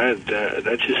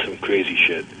just some crazy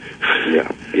shit. Yeah.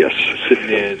 Yes. Sitting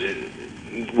there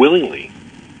willingly.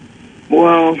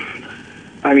 Well,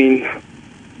 I mean,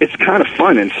 it's kind of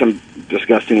fun in some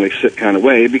disgustingly sick kind of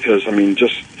way because, I mean,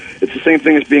 it's the same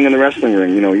thing as being in the wrestling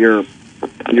ring. You're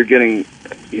getting,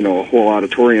 a whole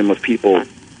auditorium of people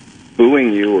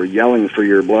booing you or yelling for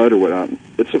your blood or whatnot.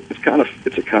 It's a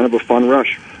kind of a fun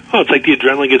rush. Oh, it's like the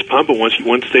adrenaline gets pumping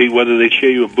whether they cheer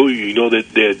you or boo you,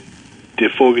 that they're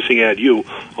focusing at you.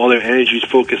 All their energy is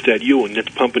focused at you, and it's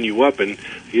pumping you up, and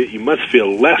you must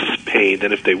feel less pain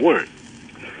than if they weren't.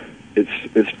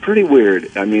 it's pretty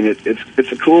weird. I mean,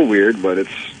 it's a cool weird, but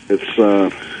it's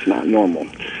not normal.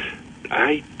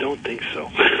 I don't think so.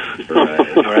 All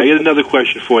right, I got another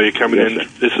question for you coming in.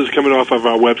 This is coming off of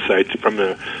our website from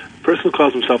a person who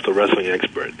calls himself the wrestling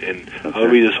expert, and I'll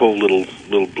read this whole little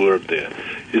blurb there.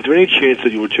 Is there any chance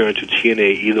that you return to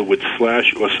TNA either with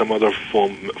Slash or some other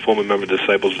former member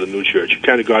disciples of the new church? You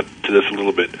kind of got to this a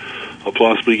little bit. Or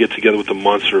possibly get together with the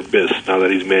Monster Abyss now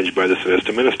that he's managed by the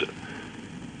Sinister Minister.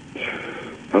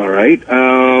 All right.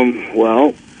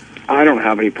 Well, I don't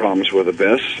have any problems with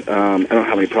Abyss. I don't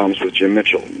have any problems with Jim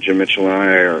Mitchell. Jim Mitchell and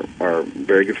I are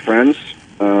very good friends.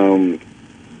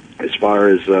 As far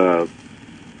as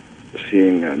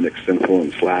seeing Nick Sinful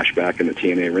and Slash back in the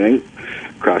TNA ring,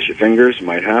 cross your fingers.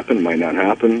 Might happen, might not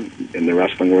happen. In the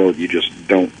wrestling world, you just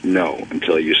don't know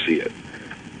until you see it.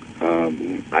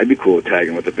 I'd be cool with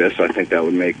tagging with Abyss. I think that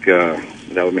would make a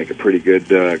pretty good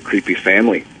creepy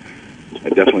family. I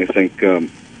definitely think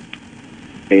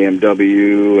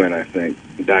AMW and I think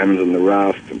Diamonds in the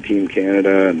Rough and Team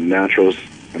Canada and Naturals.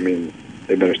 I mean,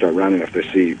 they better start running if they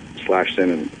see Slash, Sin,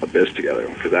 and Abyss together,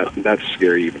 because that's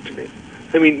scary even to me.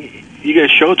 I mean, you got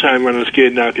Showtime running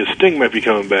scared now because Sting might be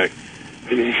coming back.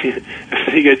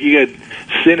 you got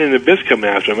Sin and Abyss coming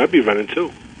after him. I'd be running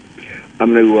too.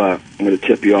 I'm gonna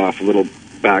tip you off a little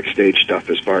backstage stuff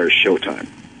as far as Showtime.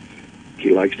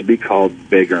 He likes to be called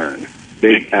Big Earn,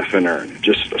 Big Effin' Earn.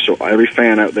 Just so every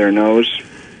fan out there knows,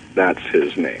 that's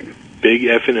his name. Big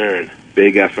Effin' Earn.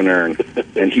 Big Effin' Earn,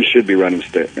 and he should be running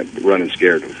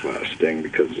scared of Sting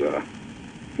because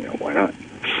why not?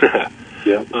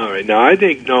 Yeah. All right. Now I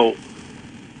think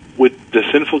with the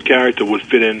Sinful character would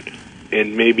fit in,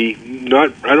 and maybe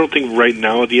not. I don't think right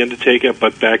now at the Undertaker,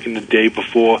 but back in the day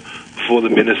before the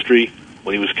Ministry,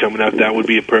 when he was coming out, that would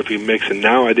be a perfect mix. And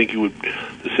now I think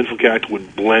the Sinful character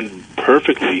would blend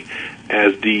perfectly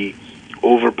as the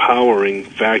overpowering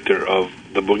factor of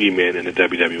the Boogeyman in the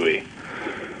WWE.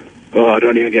 Oh,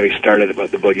 don't even get me started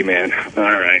about the Boogeyman. All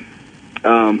right.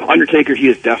 Undertaker, he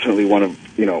is definitely one of,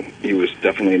 he was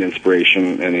definitely an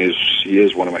inspiration, and he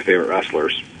is one of my favorite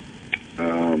wrestlers.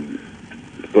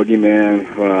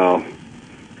 Boogeyman, well,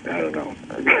 I don't know.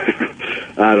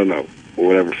 I don't know.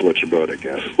 Whatever floats your boat, I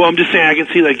guess. Well, I'm just saying, I can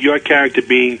see, like, your character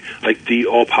being, like, the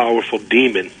all-powerful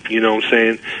demon, you know what I'm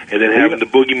saying? And then having the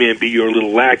Boogeyman be your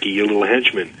little lackey, your little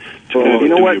henchman. You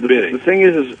know what? The thing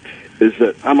is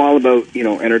that I'm all about,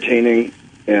 entertaining,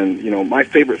 and, my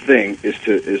favorite thing is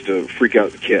to freak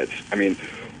out the kids. I mean,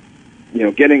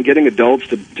 getting adults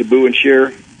to boo and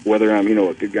cheer, whether I'm,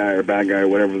 a good guy or a bad guy or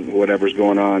whatever's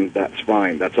going on, that's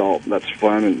fine. That's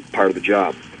fun and part of the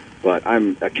job. But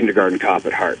I'm a kindergarten cop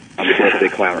at heart. I'm a birthday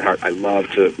clown at heart. I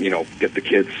love to, get the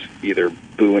kids either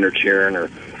booing or cheering or,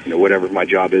 whatever my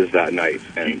job is that night.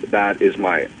 And that is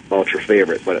my ultra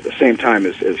favorite. But at the same time,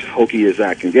 as hokey as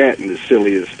that can get and as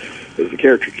silly as the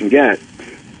character can get,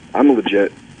 I'm a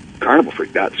legit carnival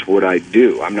freak. That's what I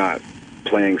do. I'm not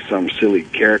playing some silly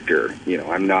character.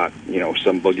 I'm not,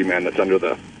 some boogeyman that's under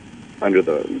the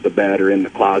bed or in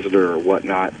the closet or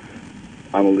whatnot.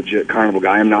 I'm a legit carnival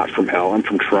guy. I'm not from hell. I'm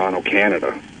from Toronto,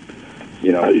 Canada.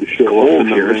 It's cold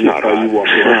here. It's not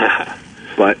hot.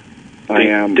 But I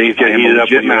am a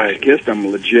legit masochist. I'm a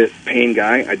legit pain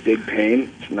guy. I dig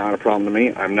pain. It's not a problem to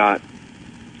me. I'm not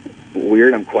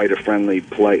weird. I'm quite a friendly,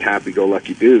 polite,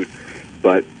 happy-go-lucky dude.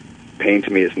 But pain to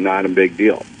me is not a big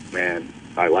deal. And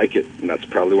I like it. And that's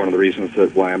probably one of the reasons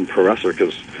why I'm a pro wrestler.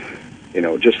 Because,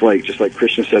 just like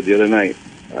Christian said the other night,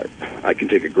 I can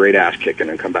take a great ass kicking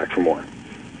and come back for more.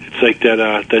 It's like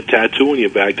that tattoo on your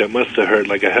back. That must have hurt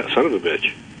like a son of a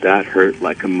bitch. That hurt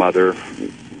like a mother.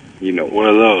 One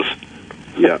of those.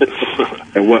 Yeah.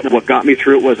 And what got me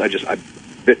through it was I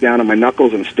bit down on my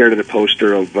knuckles and stared at a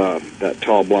poster of that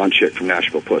tall blonde chick from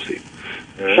Nashville Pussy.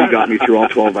 She got me through all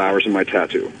 12 hours of my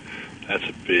tattoo. That's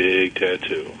a big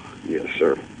tattoo. Yes,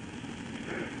 sir.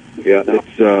 Yeah,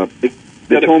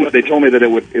 they told me that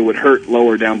it would hurt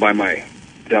lower down by my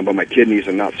kidneys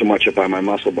and not so much up by my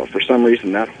muscle, but for some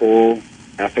reason that whole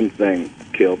effing thing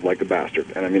killed like a bastard.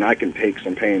 And I mean, I can take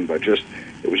some pain, but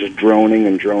it was just droning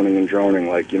and droning and droning.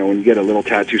 Like, when you get a little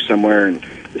tattoo somewhere and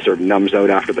it sort of numbs out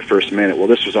after the first minute. Well,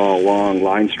 this was all long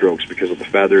line strokes because of the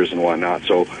feathers and whatnot.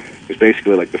 So it was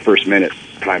basically like the first minute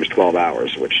times 12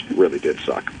 hours, which really did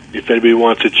suck. If anybody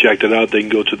wants to check that out, they can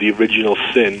go to the original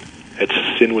Sin at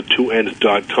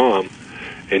sinwith2ends.com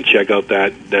and check out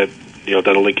that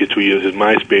that'll link you to his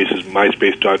MySpace is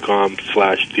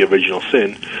myspace.com/the original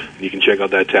Sin, and you can check out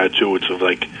that tattoo. It's of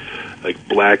like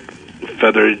black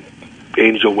feathered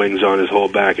angel wings on his whole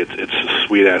back. It's a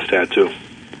sweet ass tattoo.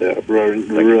 Yeah,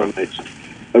 real nice.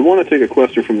 I want to take a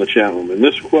question from the chat room, and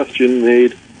this question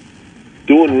made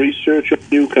doing research on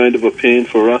you, kind of a pain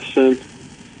for us, Sin.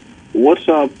 What's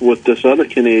up with this other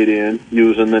Canadian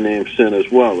using the name Sin as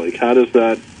well? Like, how does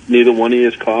that? Neither one of you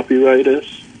is copyrighted.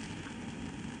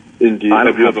 Have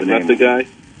you ever met the guy?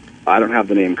 I don't have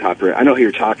the name copyright. I know who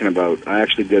you're talking about. I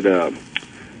actually did.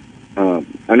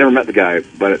 I never met the guy,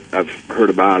 but I've heard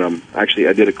about him. Actually,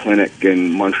 I did a clinic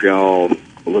in Montreal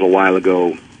a little while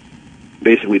ago,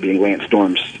 basically being Lance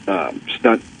Storm's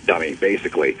stunt dummy,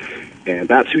 basically, and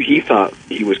that's who he thought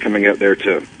he was coming out there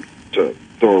to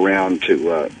throw around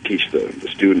to teach the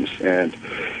students, and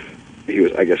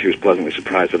I guess he was pleasantly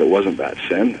surprised that it wasn't that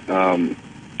Sin.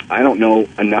 I don't know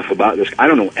enough about this. I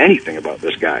don't know anything about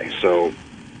this guy, so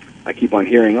I keep on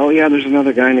hearing, oh yeah, there's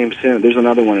another guy named Sin. There's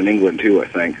another one in England too, I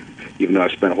think. Even though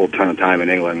I've spent a whole ton of time in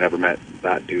England, never met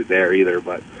that dude there either.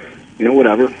 But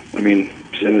whatever. I mean,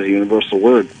 Sin is a universal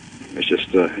word. It's just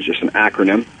an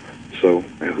acronym. So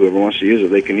whoever wants to use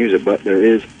it, they can use it. But there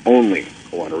is only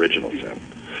one original Sin.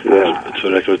 That's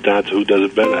what it goes down to. Who does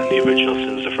it better? The original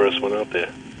Sin's the first one out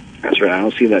there. That's right. I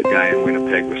don't see that guy in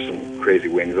Winnipeg with some crazy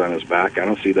wings on his back. I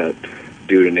don't see that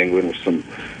dude in England with some,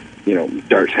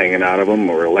 darts hanging out of him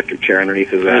or electric chair underneath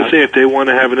his ass. I say if they want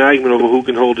to have an argument over who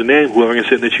can hold the name, whoever can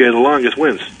sit in the chair the longest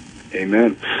wins.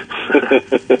 Amen.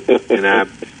 And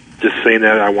I'm just saying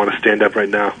that I want to stand up right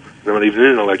now. I'm not even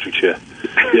in an electric chair.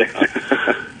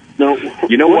 Yeah. No.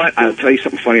 You know what? I'll tell you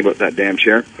something funny about that damn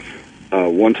chair.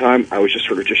 One time I was just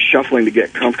sort of shuffling to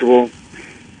get comfortable,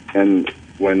 and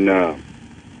when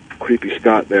Creepy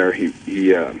Scott there, his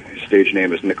stage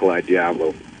name is Nikolai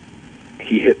Diablo,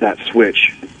 he hit that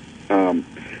switch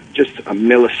just a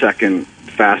millisecond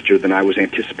faster than I was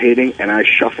anticipating, and I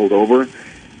shuffled over,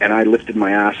 and I lifted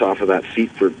my ass off of that seat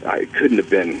for, I couldn't have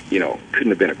been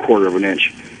a quarter of an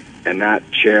inch, and that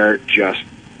chair just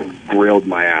grilled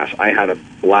my ass. I had a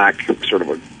black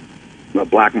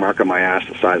mark on my ass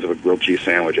the size of a grilled cheese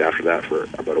sandwich after that for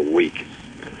about a week.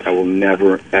 I will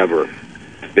never, ever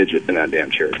fidget in that damn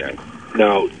chair again.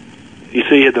 Now, you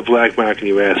say you had the black mark in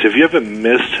your ass. Have you ever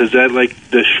missed? Has that, like,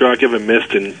 the shock ever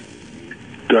missed and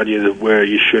got you where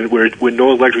you shouldn't, where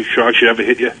no electric shock should ever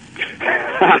hit you?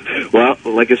 Well,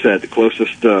 like I said, the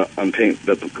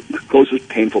closest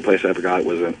painful place I ever got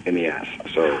was in the ass.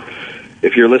 So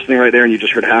if you're listening right there and you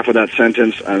just heard half of that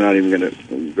sentence, I'm not even going to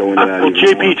go into that. Well,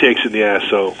 JP takes in the ass,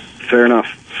 so. Fair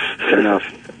enough.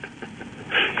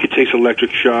 He takes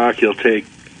electric shock. He'll take,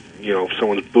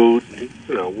 someone's boot. He's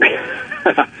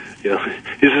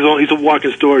a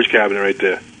walking storage cabinet right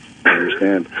there. I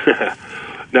understand.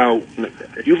 Now,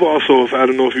 you've also, I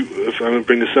don't know if I'm going to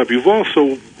bring this up, you've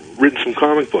also written some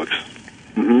comic books.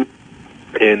 Mm-hmm.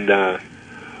 And,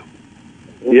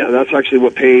 yeah, that's actually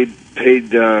what paid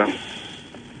to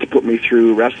put me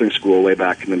through wrestling school way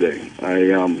back in the day.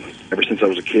 Ever since I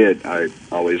was a kid, I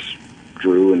always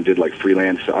drew and did like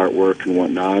freelance artwork and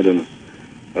whatnot, and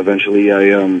eventually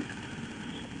I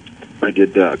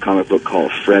did a comic book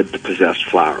called Fred the Possessed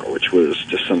Flower, which was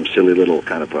just some silly little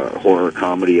kind of a horror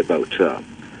comedy about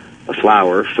a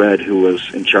flower, Fred, who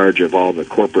was in charge of all the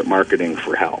corporate marketing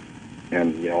for hell.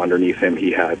 And, underneath him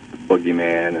he had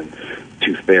Boogeyman and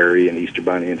Tooth Fairy and Easter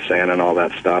Bunny and Santa and all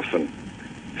that stuff. And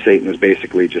Satan was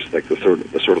basically just like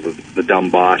the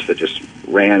dumb boss that just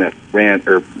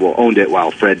owned it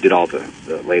while Fred did all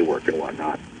the lay work and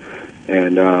whatnot.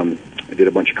 And I did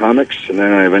a bunch of comics, and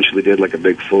then I eventually did like a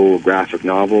big full graphic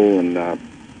novel, and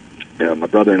my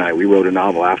brother and we wrote a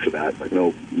novel after that. Like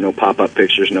no pop-up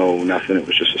pictures, no nothing. It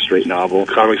was just a straight novel.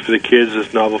 Comics for the kids,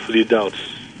 this novel for the adults.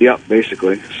 Yeah,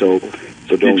 basically. So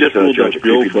don't judge a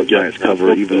creepy book by its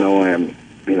cover, even though I am,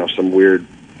 some weird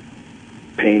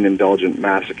pain-indulgent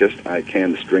masochist. I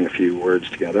can string a few words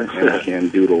together, and I can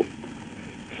doodle.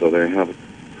 So there you have it.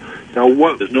 Now,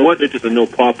 there's no pictures and no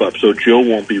pop-up, so Joe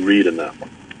won't be reading that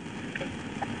one.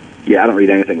 Yeah, I don't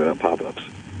read anything without pop-ups.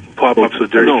 Pop-ups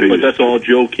with dirty No, but that's all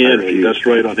Joe can read. That's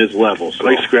right on his level. So.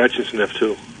 I like scratch and sniff,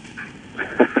 too.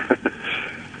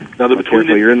 Now,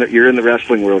 you're in the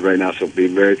wrestling world right now, so be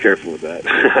very careful with that.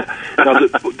 Now,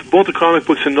 both the comic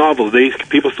books and novels,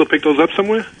 people still pick those up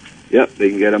somewhere? Yep, they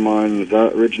can get them on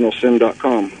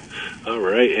theoriginalsin.com. All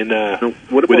right, and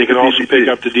where they can also pick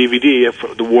up the DVD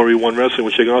for the Warrior One Wrestling,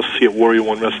 which they can also see at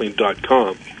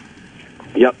warrior1wrestling.com.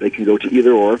 Yep, they can go to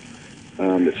either or.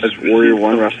 It's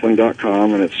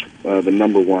warrior1wrestling.com, and it's the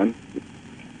number 1.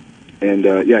 And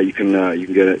you can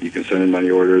get it. You can send in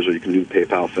money orders, or you can do the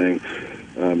PayPal thing.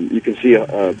 You can see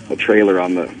a trailer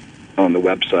on the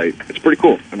website. It's pretty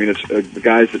cool. I mean, it's the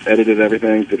guys that edited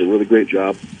everything did a really great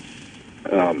job.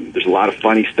 There's a lot of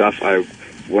funny stuff.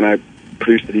 When I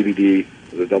produced the DVD,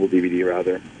 the double DVD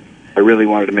rather, I really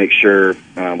wanted to make sure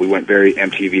we went very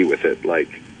MTV with it. Like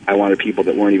I wanted people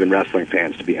that weren't even wrestling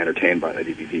fans to be entertained by that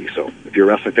DVD. So if you're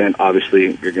a wrestling fan, obviously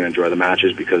you're going to enjoy the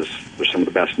matches because they're some of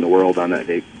the best in the world on that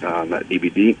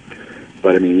DVD.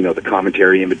 But I mean, you know, the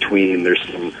commentary in between, there's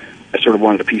some. I sort of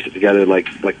wanted to piece it together like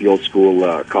the old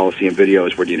school Coliseum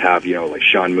videos where you'd have, you know, like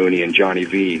Sean Mooney and Johnny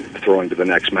V throwing to the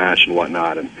next match and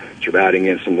whatnot, and sort of adding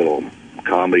in some little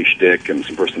comedy shtick and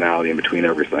some personality in between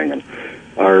everything. And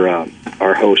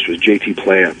our host was JT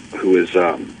Playa, who is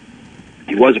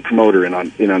he was a promoter in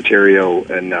Ontario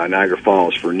and Niagara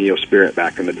Falls for Neo Spirit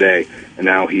back in the day, and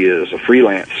now he is a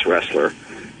freelance wrestler,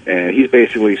 and he's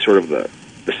basically sort of the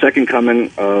second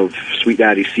coming of Sweet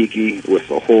Daddy Siki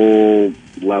with a whole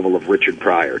level of Richard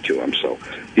Pryor to him. So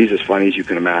he's as funny as you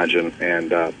can imagine.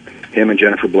 And him and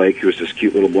Jennifer Blake, who is this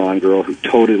cute little blonde girl who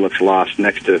totally looks lost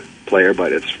next to Player,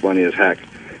 but it's funny as heck.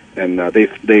 And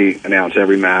they announce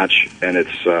every match, and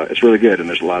it's really good. And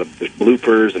there's there's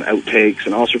bloopers and outtakes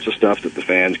and all sorts of stuff that the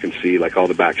fans can see, like all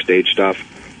the backstage stuff.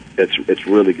 It's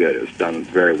really good. It's done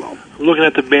very well. I'm looking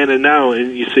at the banner now,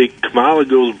 and you say Kamala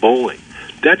goes bowling.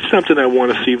 That's something I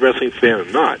want to see, wrestling fan or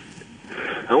not.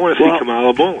 I want to see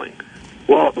Kamala bowling.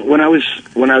 Well, when I was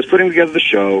putting together the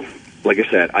show, like I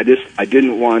said, I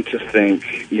didn't want to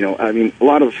think, you know, I mean, a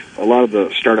lot of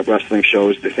the startup wrestling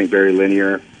shows, they think very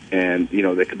linear, and you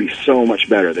know, they could be so much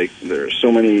better. There are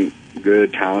so many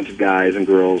good, talented guys and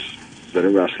girls that are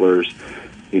wrestlers,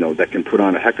 you know, that can put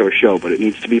on a heck of a show, but it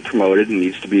needs to be promoted and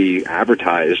needs to be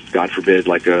advertised, God forbid,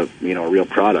 like a real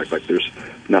product. Like there's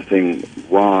nothing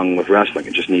wrong with wrestling.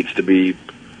 It just needs to be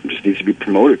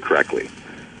promoted correctly.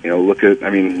 You know, look at,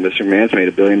 I mean, Mr. McMahon's made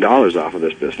 $1 billion off of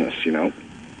this business, you know.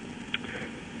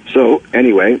 So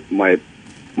anyway, my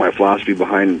philosophy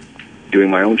behind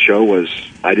doing my own show was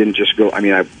I didn't just go, I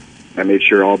mean, I made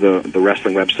sure all the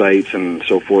wrestling websites and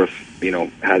so forth, you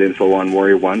know, had info on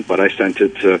Warrior One, but I sent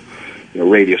it to, you know,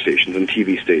 radio stations and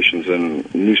TV stations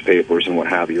and newspapers and what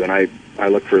have you. And I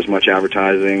looked for as much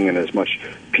advertising and as much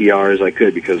PR as I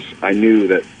could because I knew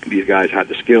that these guys had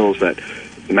the skills that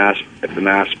if the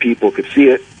mass people could see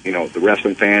it, you know, the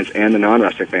wrestling fans and the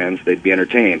non-wrestling fans, they'd be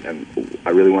entertained. And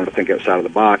I really wanted to think outside of the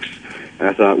box. And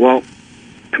I thought, well,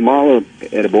 Kamala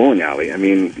at a bowling alley, I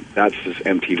mean, that's as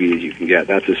MTV as you can get.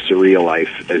 That's as surreal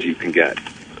life as you can get.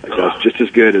 Like, that's just as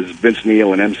good as Vince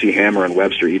Neil and MC Hammer and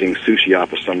Webster eating sushi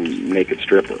off of some naked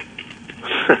stripper.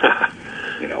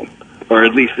 You know, or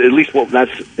at least well,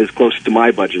 that's as close to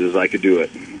my budget as I could do it,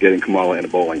 getting Kamala in a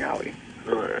bowling alley,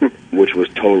 which was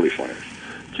totally funny.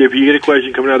 JP, you get a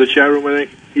question coming out of the chat room, I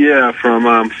think? Yeah,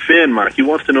 from Fan Mark. He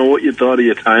wants to know what you thought of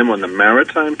your time on the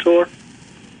Maritime Tour.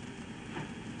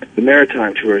 The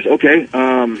Maritime Tours, okay.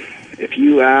 If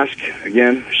you ask,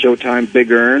 again, Showtime,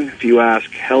 Big Earn, if you ask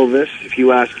Helvis, if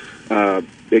you ask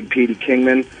Big Petey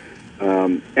Kingman,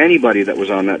 anybody that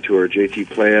was on that tour, JT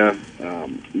Playa,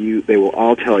 they will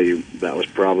all tell you that was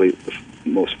probably the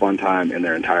most fun time in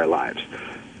their entire lives.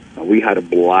 We had a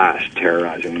blast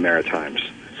terrorizing the Maritimes.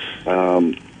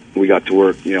 We got to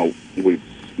work, you know, we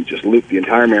just looped the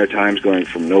entire Maritimes, going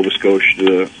from Nova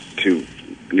Scotia to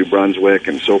New Brunswick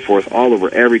and so forth, all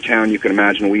over every town you can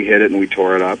imagine. We hit it and we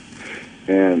tore it up.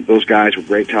 And those guys were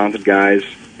great, talented guys.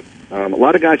 A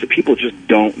lot of guys that people just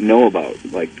don't know about.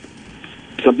 Like,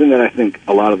 something that I think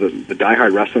a lot of the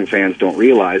diehard wrestling fans don't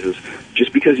realize is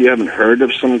just because you haven't heard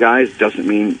of some guys doesn't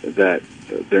mean that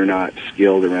they're not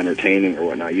skilled or entertaining or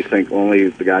whatnot. You think only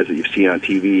the guys that you've seen on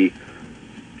TV,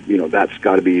 you know, that's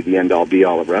got to be the end-all,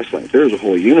 be-all of wrestling. There's a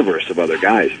whole universe of other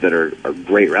guys that are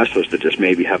great wrestlers that just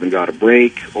maybe haven't got a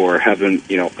break or haven't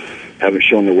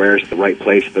shown their wares at the right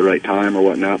place at the right time or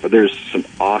whatnot. But there's some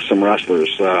awesome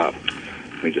wrestlers. Let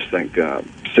me just think.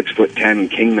 6'10"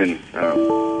 Kingman.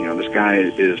 You know, this guy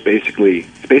is basically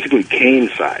Kane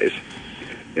size.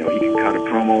 You know, he can cut a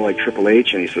promo like Triple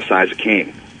H, and he's the size of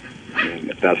Kane. I mean,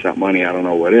 if that's not money, I don't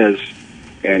know what is.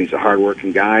 And he's a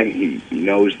hard-working guy. He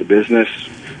knows the business.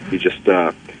 He just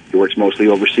he works mostly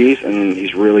overseas, and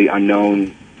he's really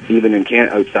unknown even in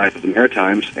outside of the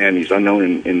Maritimes, and he's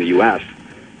unknown in the U.S.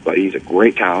 But he's a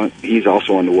great talent. He's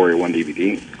also on the Warrior One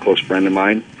DVD. A close friend of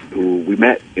mine who we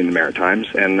met in the Maritimes,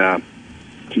 and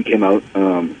he came out,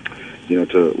 you know,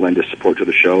 to lend his support to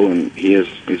the show, and he's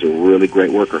a really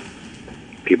great worker.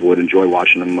 People would enjoy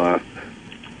watching him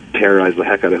terrorize the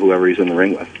heck out of whoever he's in the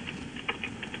ring with.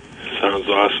 Sounds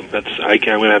awesome. I'm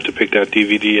going to have to pick that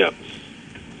DVD up.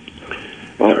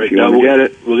 Well, if you want to get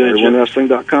it,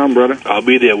 WarriorOneWrestling.com, brother. I'll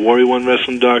be there,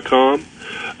 WarriorOneWrestling.com.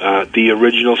 The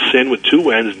original Sin with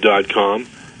 2 N's.com.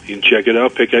 You can check it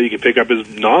out. You can pick up his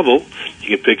novel.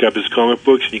 You can pick up his comic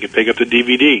books, and you can pick up the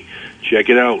DVD. Check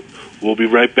it out. We'll be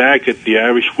right back at the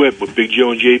Irish Whip with Big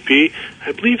Joe and JP.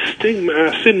 I believe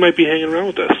Sin might be hanging around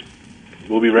with us.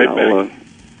 We'll be right back.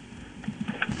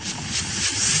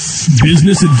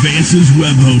 Business Advances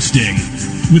Web Hosting.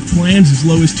 With plans as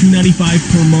low as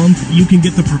 $2.95 per month, you can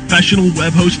get the professional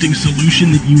web hosting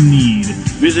solution that you need.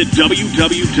 Visit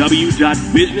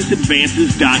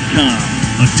www.businessadvances.com.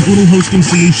 A total hosting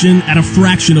solution at a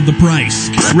fraction of the price.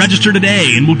 Register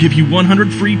today and we'll give you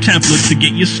 100 free templates to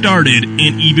get you started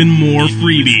and even more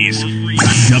freebies.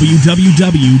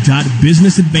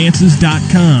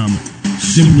 www.businessadvances.com.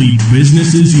 Simply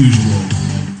business as usual.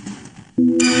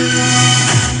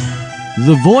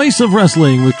 The voice of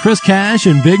wrestling with Chris Cash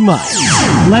and Big Mike.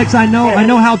 Lex, I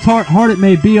know how hard it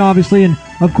may be, obviously, and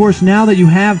of course now that you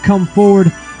have come forward,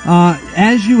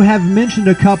 as you have mentioned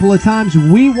a couple of times,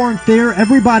 we weren't there.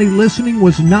 Everybody listening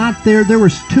was not there. There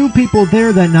was 2 people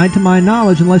there that night, to my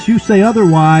knowledge, unless you say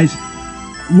otherwise.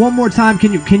 One more time,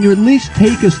 can you at least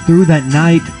take us through that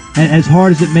night, as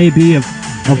hard as it may be, of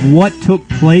what took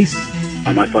place?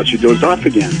 I thought she dozed off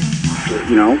again.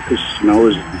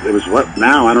 Because it was what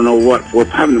now? I don't know what 4 or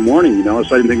 5 in the morning. So I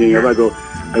didn't think anything of it. I go,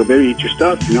 baby, eat your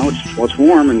stuff. It's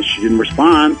warm, and she didn't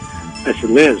respond. I said,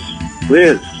 Liz,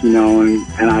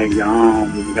 and I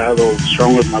got a little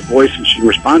stronger with my voice, and she didn't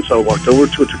respond. So I walked over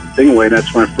to her, took the thing away, and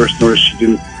that's when I first noticed she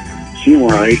didn't seem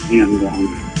right. And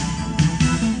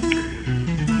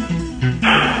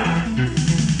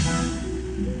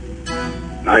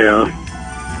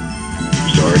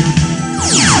sorry.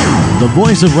 The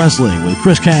voice of wrestling with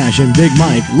Chris Cash and Big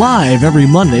Mike, live every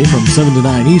Monday from 7 to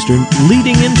 9 Eastern,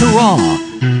 leading into Raw.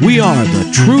 We are the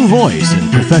true voice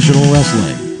in professional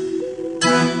wrestling.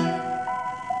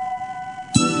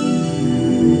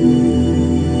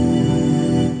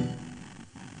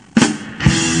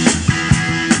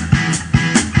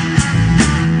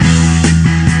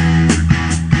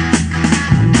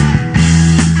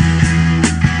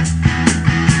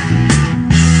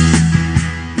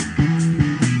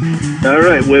 All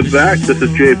right, we're back. This is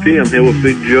JP. I'm here with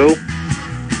Big Joe.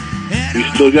 We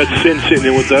still got Sinn sitting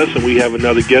in with us, and we have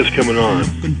another guest coming on.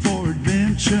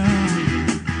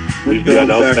 We've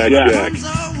got Outback Jack.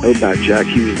 Outback Jack,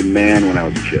 he was the man when I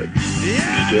was a kid. He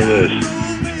still is.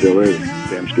 Still is.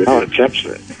 Damn good. Oh, chaps,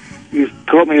 you've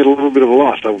caught me at a little bit of a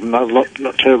loss. I'm not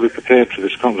terribly prepared for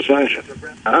this conversation.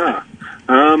 What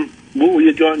were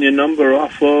you getting your number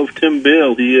off of Tim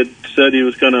Bale? He had said he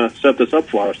was going to set this up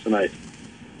for us tonight.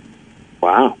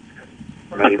 Wow.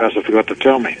 Now you must have forgot to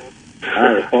tell me.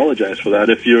 I apologize for that.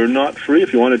 If you're not free,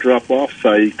 if you want to drop off,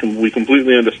 we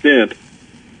completely understand.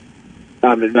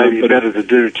 It may be better to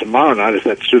do tomorrow night if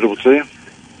that's suitable to you.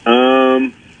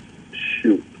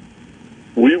 Shoot.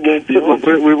 We won't be on.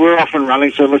 We were off and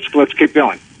running, so let's keep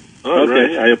going. Okay,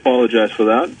 right. I apologize for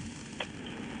that.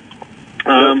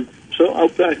 So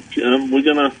Outback, we're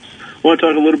gonna want to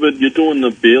talk a little bit. You're doing the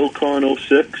BaleCon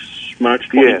 06, March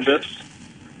 25th.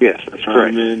 Yes, that's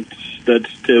correct. And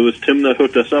it was Tim that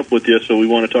hooked us up with you, so we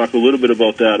want to talk a little bit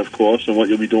about that, of course, and what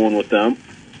you'll be doing with them.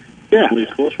 Yeah. We,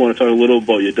 of course, want to talk a little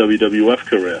about your WWF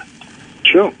career.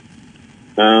 Sure.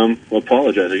 I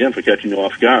apologize again for catching you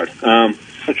off guard. I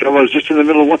was just in the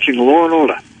middle of watching Law and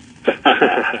Order.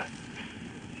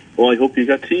 Well, I hope you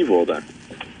got TiVo then.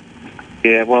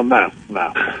 Yeah, well, no.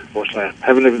 Unfortunately, I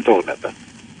haven't even thought about that.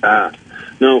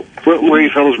 No. Where are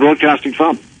you fellas broadcasting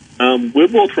from? We're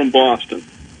both from Boston.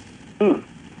 And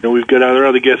we've got our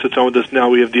other guest that's on with us now.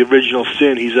 We have the original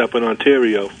Sinn. He's up in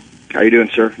Ontario. How you doing,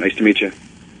 sir? Nice to meet you.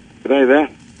 G'day there.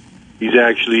 He's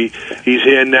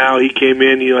here now. He came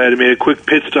in. Had to make a quick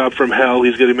pit stop from hell.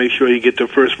 He's got to make sure he gets the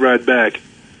first ride back.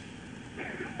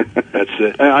 That's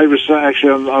it. I was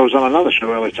on another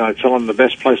show earlier tonight telling the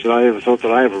best place that I ever thought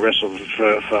that I ever wrestled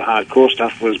for hardcore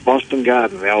stuff was Boston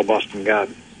Garden, the old Boston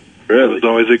Garden. Really? It was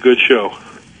always a good show.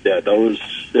 Yeah, it was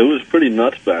pretty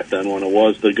nuts back then when it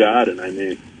was the Garden. I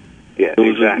mean, yeah, there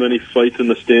was as many fights in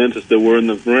the stands as there were in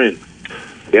the ring.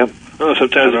 Yep. Oh,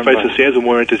 sometimes the fights in the stands are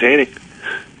more entertaining.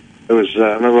 It was.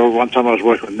 I remember one time I was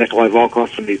working with Nikolai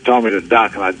Volkov, and he told me to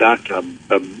duck, and I ducked, and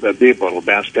a beer bottle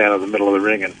bounced out of the middle of the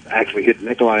ring and actually hit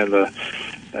Nikolai in the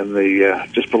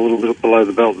just a little bit below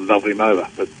the belt and doubled him over,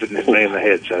 but didn't hit me in the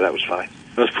head. So that was funny.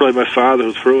 That was probably my father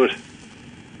who threw it.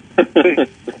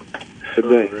 Could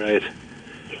be. Right.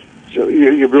 So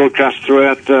you broadcast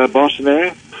throughout Boston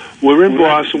area? We're in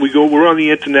Boston. We're on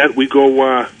the internet. We go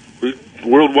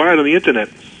worldwide on the internet.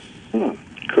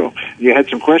 Cool. You had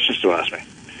some questions to ask me.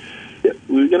 Yeah,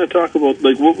 we were going to talk about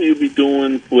what will you be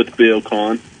doing with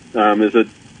BaleCon? Is it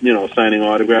signing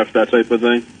autographs, that type of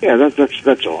thing? Yeah,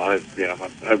 that's all. I'm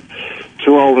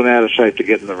too old and out of shape to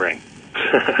get in the ring.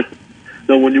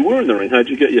 Now, when you were in the ring, how'd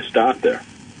you get your start there?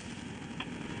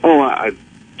 Oh, I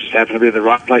just happened to be in the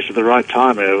right place at the right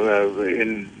time.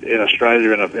 In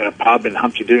Australia, in a pub in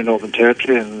Humpty Doo, Northern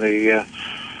Territory, and the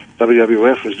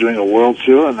WWF was doing a world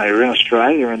tour, and they were in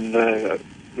Australia, and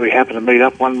we happened to meet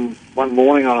up one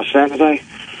morning on a Saturday.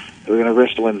 We were going to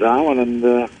wrestle in Darwin, and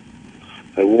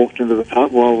they walked into the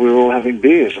pub while we were all having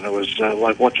beers, and it was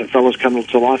like watching fellas come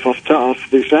to life off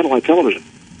the satellite television.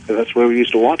 That's where we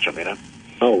used to watch them, you know.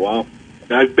 Oh, wow.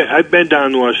 I've been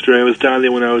down to Australia. I was down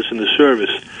there when I was in the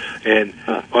service, and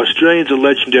Australians are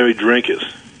legendary drinkers.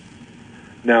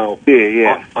 Now,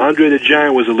 Andre the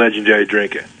Giant was a legendary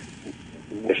drinker.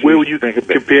 Where would you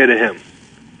compare to him?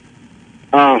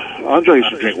 Andre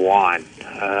used to drink wine.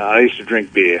 I used to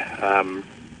drink beer.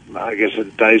 I guess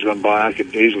in days gone by, I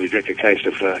could easily drink a case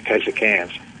of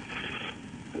cans.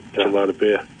 That's a lot of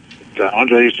beer.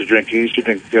 Andre used to drink. He used to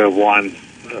drink wine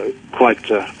quite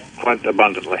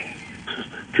abundantly.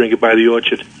 Drink it by the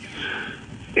orchard.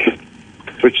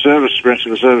 Which service? Branch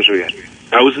of the service were you in?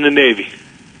 I was in the Navy.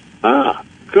 Ah,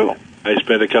 cool. I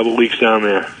spent a couple of weeks down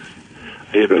there.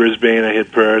 I hit Brisbane. I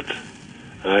hit Perth.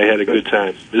 I had a good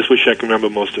time. Just wish I could remember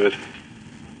most of it.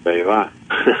 There you are.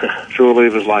 Shore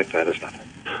leave is like that, isn't it?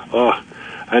 Oh,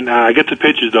 and I get the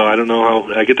pictures though. I don't know how.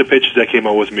 I get the pictures that came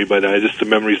out with me, but just the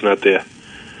memory's not there.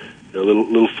 You know,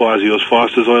 little Fozzie, those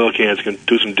Foster's oil cans can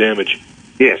do some damage.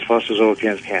 Yes, Foster's oil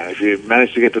cans can. If you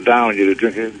managed to get to Darwin, you'd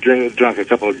have drunk a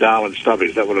couple of Darwin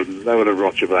stubbies. That would have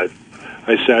rocked you, babe.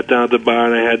 I sat down at the bar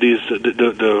and I had these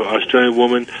the Australian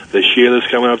woman, the Sheilas,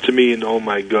 coming up to me, and oh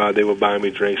my God, they were buying me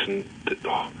drinks, and it's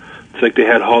like they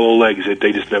had hollow legs.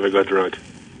 They just never got drunk.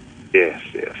 Yes.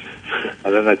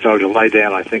 And then they told you, lay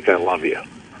down, I think I love you.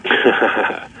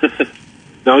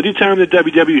 Now, with your time in the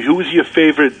WWE, who was your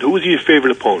favorite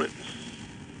opponent?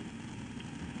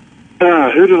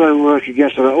 Who did I work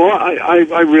against? Well,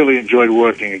 I really enjoyed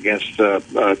working against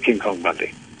King Kong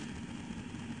Bundy.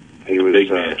 He was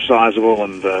sizable,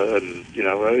 and you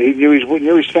know, he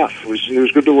knew his stuff. He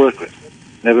was good to work with.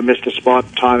 Never missed a spot.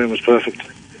 Timing was perfect.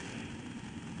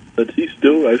 But he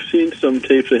still, I've seen some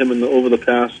tapes of him over the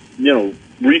past,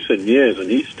 recent years, and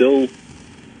he still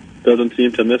doesn't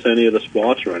seem to miss any of the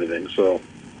spots or anything. So,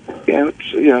 he's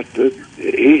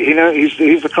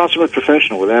a consummate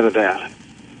professional, without a doubt.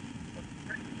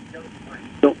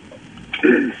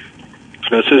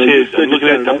 Looking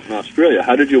at in Australia,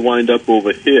 how did you wind up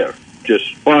over here?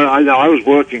 I was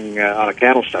working on a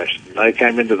cattle station. They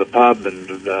came into the pub,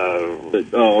 and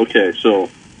okay, so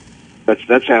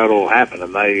that's how it all happened.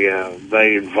 And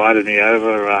they invited me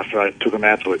over after I took them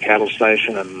out to a cattle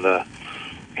station, and the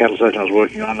cattle station I was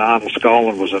working on, Arnold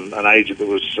Scolan was an agent that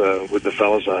was with the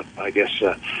fellas. I guess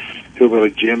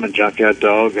Hillbilly Jim and Junkyard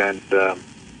Dog and the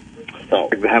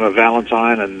Hammer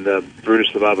Valentine and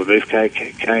Brutus the Barber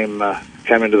Beefcake came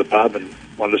into the pub and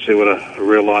wanted to see what a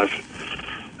real life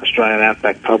Australian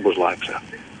Outback pub was like. So,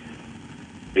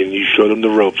 and you showed them the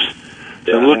ropes.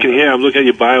 Yeah. I'm looking at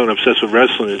your bio and Obsessed with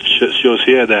Wrestling. It shows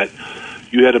here that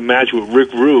you had a match with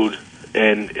Rick Rude,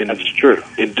 and that's true.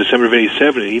 In December of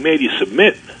 '87, and he made you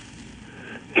submit.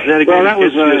 Isn't that that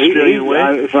was the Australian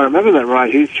way? If I remember that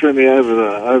right, he threw me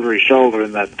over his shoulder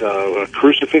in that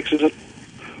crucifix, is it?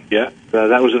 Yeah.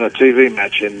 That was in a TV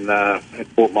match in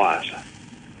Fort Myers.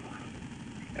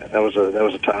 Yeah, that was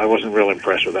a time. I wasn't real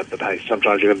impressed with that, but hey,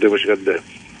 sometimes you got to do what you got to do.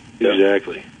 Yeah.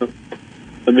 Exactly.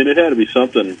 I mean, it had to be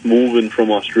something moving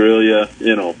from Australia,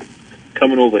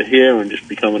 coming over here and just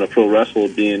becoming a pro wrestler,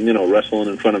 being, wrestling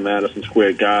in front of Madison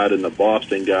Square Garden, the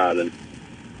Boston Garden.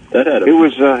 That had it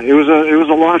was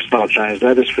a lifestyle change.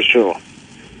 That is for sure.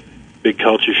 Big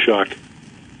culture shock.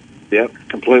 Yep,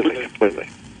 completely.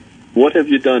 What have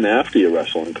you done after your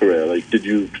wrestling career? Like, did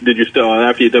you still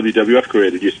after your WWF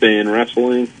career? Did you stay in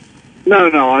wrestling? No.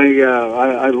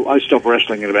 I stopped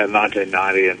wrestling in about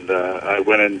 1990, and I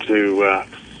went into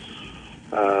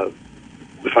the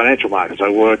financial markets. I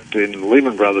worked in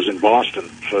Lehman Brothers in Boston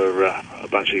for a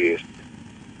bunch of years.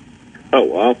 Oh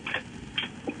wow!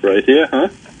 Right here, huh?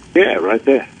 Yeah, right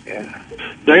there. Yeah.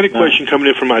 Now, I got a question coming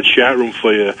in from our chat room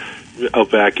for you,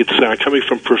 Outback. It's coming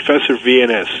from Professor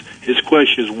VNS. His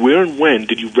question is, where and when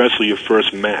did you wrestle your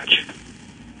first match?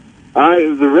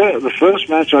 The first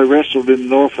match I wrestled in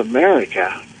North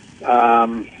America.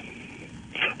 I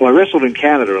wrestled in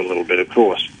Canada a little bit, of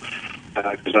course,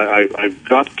 because I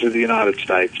got to the United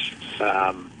States.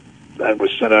 I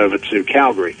was sent over to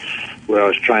Calgary, where I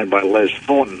was trained by Les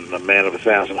Thornton, a man of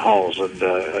 1,000 holes, and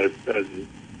I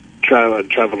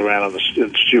traveled around on the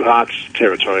Stu Hart's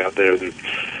territory out there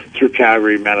through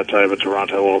Calgary, Manitoba,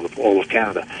 Toronto, all of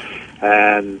Canada.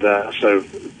 And so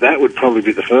that would probably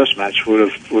be the first match.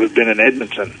 Would have been in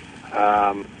Edmonton.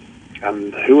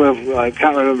 And I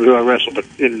can't remember who I wrestled, but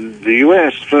in the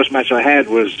U.S., the first match I had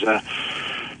was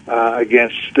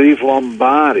against Steve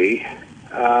Lombardi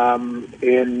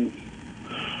in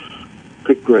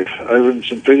Good grief. Over in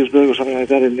St. Petersburg or something like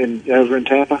that, over in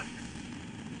Tampa.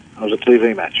 It was a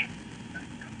TV match.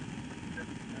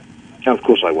 And of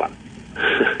course I won.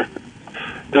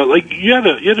 Now, like, you had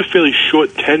a fairly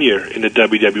short tenure in the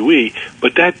WWE,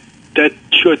 but that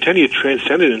short tenure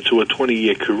transcended into a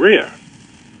 20-year career.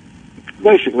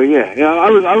 Basically, yeah. Yeah, I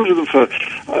was with them for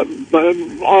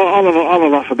on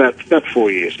and off about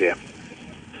 4 years. Yeah.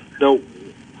 Now,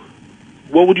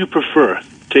 what would you prefer?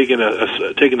 Taking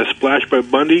a splash by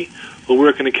Bundy, or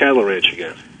working a cattle ranch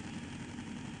again?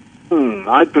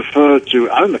 I'd prefer to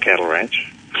own the cattle ranch.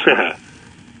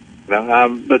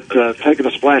 But taking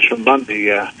a splash from Bundy,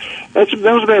 that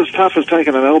was about as tough as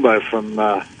taking an elbow from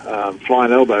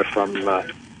flying elbow from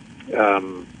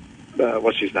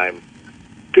what's his name?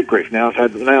 Good grief! Now I've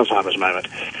had an Alzheimer's moment.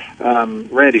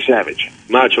 Randy Savage,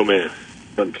 Macho Man.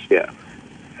 Yeah.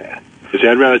 Because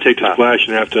I'd rather take the splash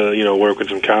and have to, work with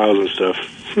some cows and stuff.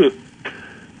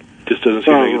 Just doesn't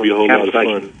seem like it'd be a whole lot of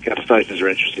fun. Cattle stations are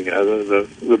interesting.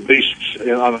 The beasts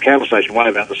on the cattle station weigh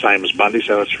about the same as Bundy,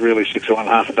 so it's really 6 or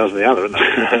 1/2 a dozen the other, isn't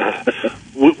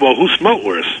it? Well, who smelt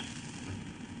worse?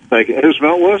 Who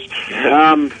smelt worse?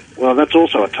 Well, that's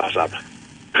also a toss-up.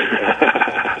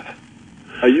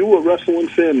 Are you a wrestling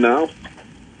fan now?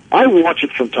 I watch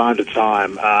it from time to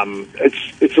time.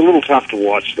 It's a little tough to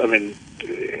watch. I mean,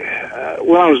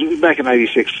 when I was back in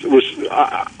 '86,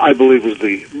 I believe was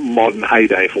the modern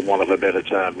heyday, for want of a better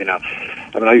term.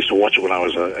 I used to watch it when I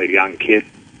was a young kid.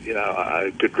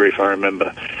 Good grief, I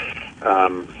remember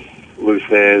Lou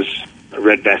Thesz,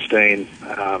 Red Bastien,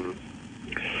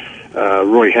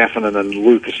 Roy Heffernan, and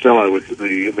Lou Costello with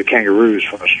the Kangaroos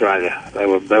from Australia. They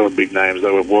were big names.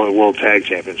 They were world tag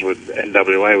champions. With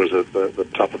NWA was at the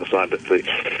top of the sign. But the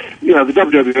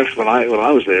WWF when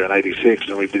I was there in '86,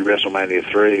 and we did WrestleMania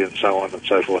 3 and so on and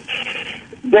so forth.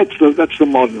 That's the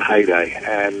modern heyday.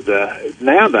 And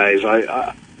nowadays,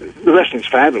 the wrestling's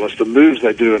fabulous. The moves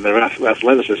they do and their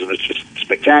athleticism is just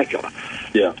spectacular.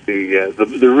 Yeah.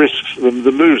 The risks,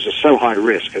 the moves are so high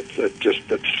risk.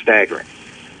 It's staggering.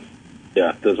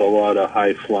 Yeah, there's a lot of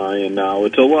high flying now.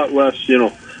 It's a lot less,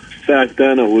 back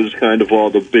then it was kind of all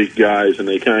the big guys, and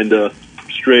they kind of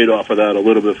strayed off of that a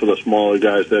little bit for the smaller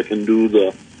guys that can do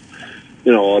the,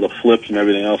 all the flips and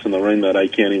everything else in the ring that I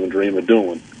can't even dream of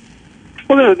doing.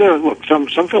 Well, look, some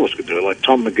fellas could do it. Like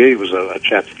Tom McGee was a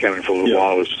chap that came in for a little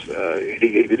while.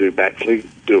 He could do a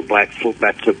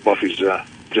backflip off his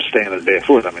just standing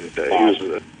barefoot. I mean, he was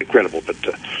incredible, but...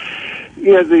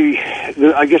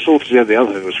 I guess altogether the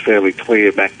other thing was fairly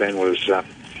clear back then was the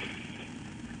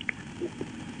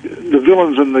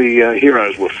villains and the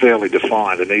heroes were fairly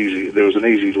defined and easy. There was an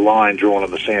easy line drawn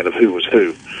in the sand of who was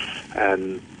who,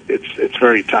 and it's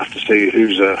very tough to see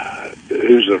who's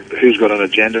got an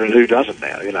agenda and who doesn't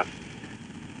now.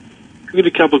 We get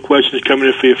a couple of questions coming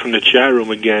in for you from the chat room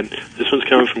again. This one's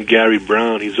coming from Gary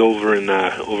Brown. He's over in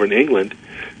England.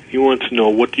 He wants to know,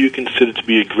 what do you consider to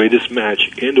be your greatest match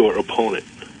and or opponent?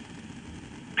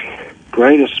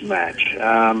 Greatest match?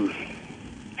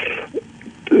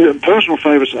 Personal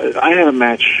favorites, I had a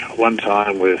match one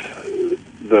time with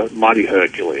the Mighty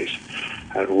Hercules.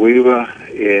 And we were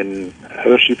in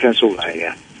Hershey,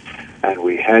 Pennsylvania, and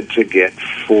we had to get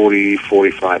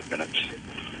 45 minutes.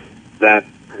 That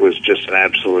was just an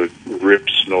absolute rip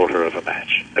snorter of a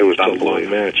match. It was unbelievable. A long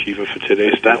match, even for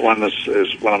today's. That one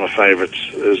is one of my favorites.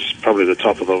 Is probably the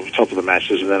top of the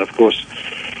matches, and then of course,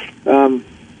 there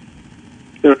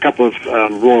are a couple of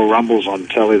Royal Rumbles on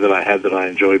telly that I had that I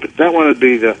enjoyed. But that one would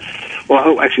be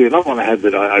actually another one I had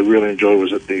that I really enjoyed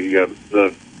was at the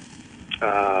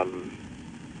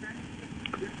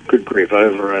good grief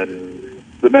over in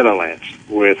the Meadowlands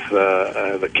with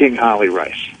the King Harley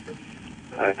race.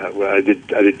 I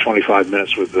did 25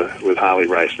 minutes with Harley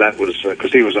Race. That was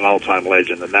because he was an all-time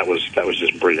legend, and that was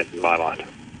just brilliant in my mind.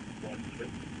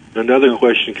 Another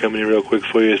question coming in real quick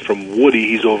for you is from Woody.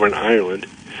 He's over in Ireland,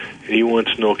 and he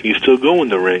wants to know, can you still go in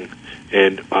the ring?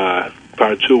 And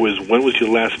part two is, when was your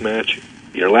last match,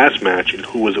 and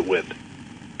who was it with?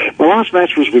 My last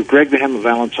match was with Greg the Hammer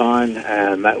Valentine,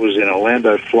 and that was in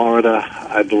Orlando, Florida,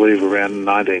 I believe around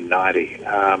 1990.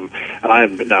 And I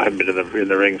haven't been in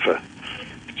the ring for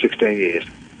 16 years.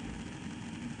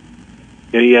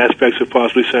 Any aspects of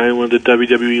possibly signing one of the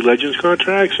WWE Legends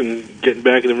contracts and getting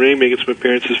back in the ring, making some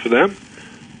appearances for them?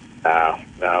 No,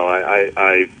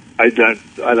 I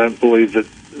don't believe that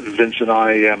Vince and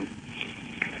I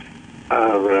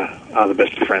are the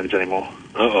best of friends anymore.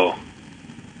 Uh-oh.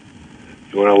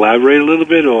 You want to elaborate a little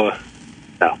bit, or?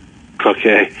 No.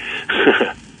 Okay.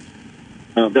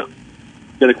 Got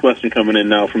a question coming in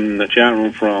now from the chat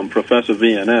room from Professor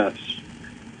VNS.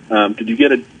 Did you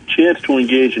get a chance to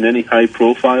engage in any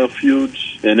high-profile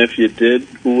feuds? And if you did,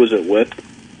 who was it with?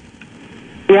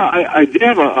 Yeah, I did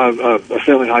have a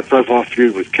fairly high-profile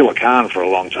feud with Killer Khan for a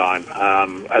long time,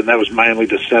 and that was mainly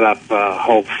to set up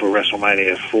Hulk for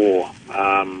WrestleMania 4.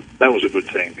 That was a good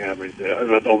thing. I mean,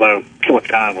 although Killer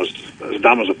Khan was as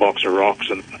dumb as a box of rocks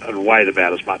and weighed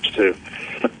about as much too.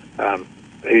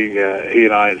 He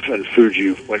and I and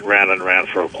Fuji went round and round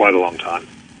for quite a long time.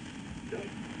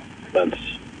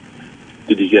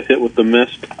 Did you get hit with the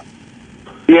mist?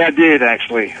 Yeah, I did,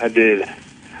 actually. I did.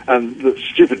 And the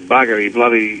stupid bugger, he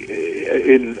bloody,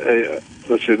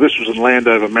 let's see, this was in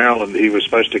Landover, Maryland. He was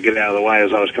supposed to get out of the way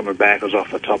as I was coming back. I was off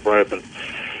the top rope, and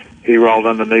he rolled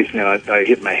underneath me, and I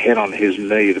hit my head on his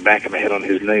knee, the back of my head on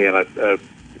his knee, and I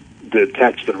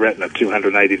detached the retina,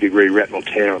 280-degree retinal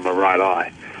tear in my right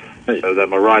eye. So that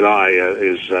my right eye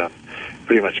is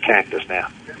pretty much cactus now.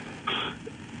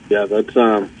 Yeah, that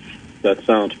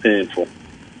sounds painful.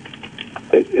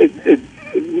 A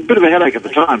bit of a headache at the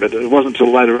time, but it wasn't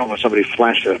until later on when somebody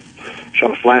shot a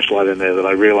flashlight in there that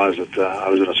I realized that I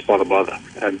was in a spot of bother.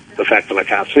 And the fact that I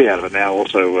can't see out of it now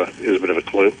also is a bit of a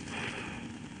clue.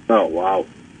 Oh, wow.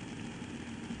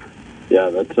 Yeah,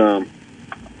 that's,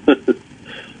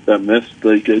 that mist,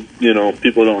 like,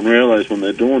 people don't realize when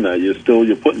they're doing that, you're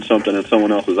putting something in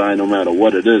someone else's eye no matter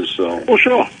what it is, so. Well,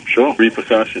 sure.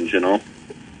 Repercussions, No.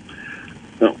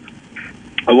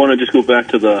 I want to just go back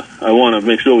to I want to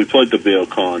make sure we plug the Bail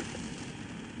Con.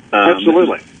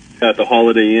 Absolutely. At the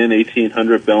Holiday Inn,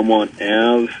 1800 Belmont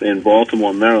Ave in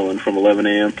Baltimore, Maryland, from 11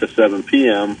 a.m. to 7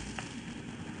 p.m.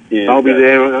 And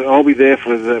I'll be there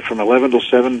from 11 till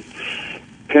 7,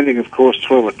 pending, of course,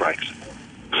 toilet breaks.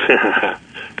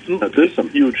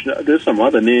 There's some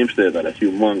other names there that are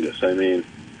humongous. I mean,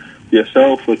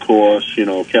 yourself, of course,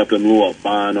 Captain Lou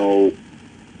Albano,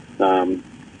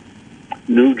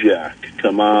 New Jack,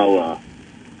 Kamala,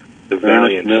 the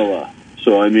Valiant Miller.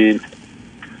 So, I mean,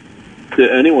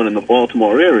 to anyone in the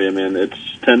Baltimore area, man, it's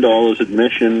 $10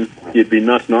 admission. You'd be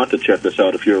nuts not to check this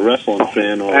out if you're a wrestling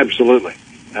fan or absolutely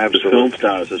the film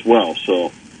stars as well.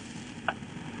 So,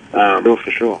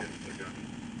 for sure.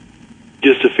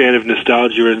 Just a fan of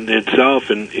nostalgia in itself,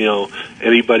 and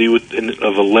anybody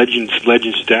of a legend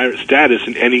status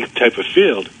in any type of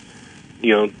field,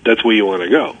 that's where you want to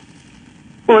go.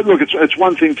 Well, look, it's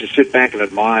one thing to sit back and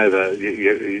admire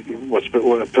what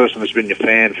a person that's been your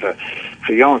fan for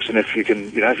yonks, and if you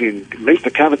can meet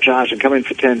the cover charge and come in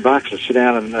for $10 and sit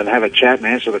down and have a chat and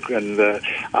answer and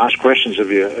ask questions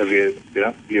of your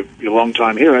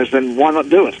longtime heroes, then why not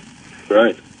do it?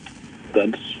 Right.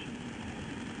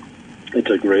 It's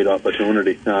a great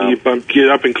opportunity. You get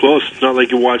up and close. It's not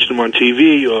like you're watching them on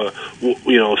TV or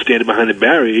standing behind the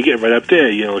barrier. You get right up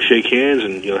there, shake hands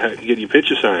and get your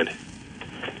picture signed.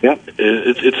 Yep.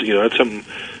 That's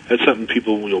something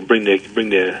people bring their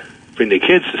kids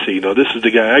to see. This is the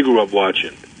guy I grew up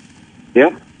watching.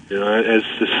 Yep. It's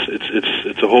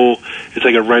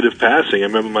like a rite of passing. I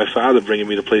remember my father bringing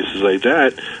me to places like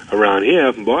that around here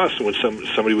up in Boston when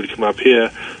somebody would come up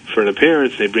here for an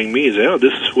appearance. They'd bring me and say, "Oh,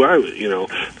 this is who I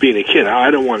being a kid,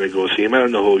 I don't want to go see him. I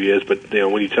don't know who he is, but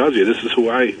when he tells you, this is who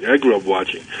I grew up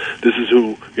watching. This is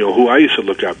who I used to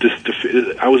look up.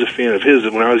 I was a fan of his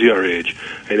when I was your age,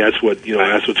 and that's what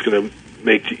that's what's going to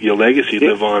make your legacy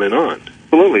live on and on."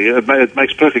 Absolutely, it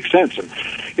makes perfect sense, and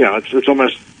it's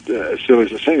almost as silly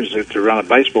as it seems to run a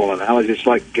baseball analogy. It's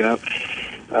like a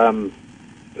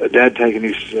dad taking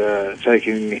his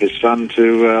son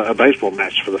to a baseball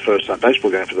match for the first time,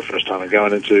 baseball game for the first time, and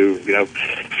going into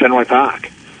Fenway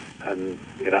Park, and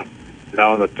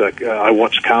knowing that I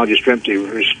watched Carl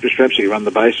Yastrzemski run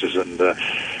the bases and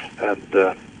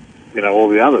all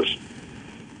the others.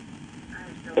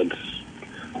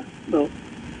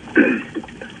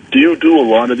 Do you do a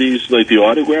lot of these, like the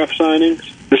autograph signings?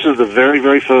 This is the very,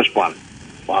 very first one.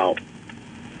 Wow.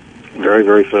 Very,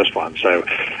 very first one. So,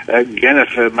 again,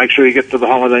 make sure you get to the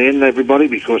Holiday Inn, everybody,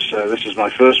 because this is my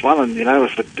first one, and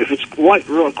if it's quite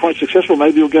successful,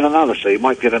 maybe you'll get another. So you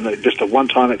might get just a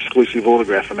one-time exclusive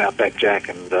autograph from Outback Jack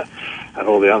and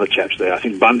all the other chaps there. I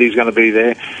think Bundy's going to be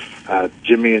there.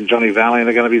 Jimmy and Johnny Valiant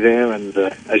are going to be there, and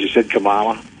as you said,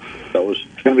 Kamala. It's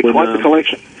going to be quite the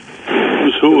collection.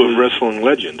 Who's who of wrestling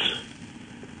legends?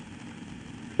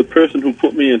 The person who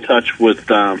put me in touch with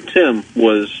Tim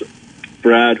was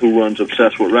Brad, who runs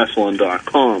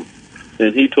ObsessedWithWrestling.com,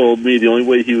 and he told me the only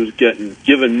way he was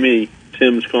giving me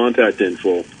Tim's contact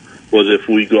info was if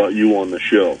we got you on the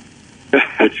show,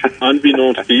 which,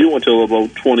 unbeknownst to you until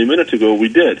about 20 minutes ago, we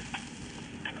did.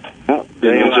 Oh,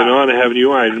 it's an honor having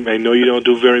you on. I know you don't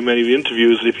do very many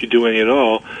interviews, if you do any at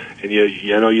all, and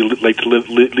I know you like to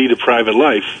lead a private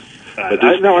life. But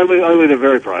this, I lead a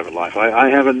very private life. I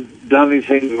haven't done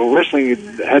anything. Well, wrestling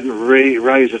hadn't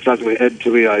raised its ugly head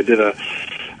to me. I did a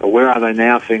Where Are They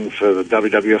Now thing for the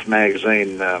WWF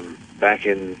magazine back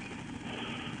in,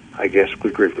 I guess,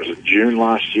 good grief, was it June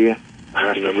last year?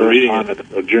 I remember reading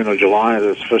it. June or July. It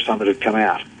was the first time it had come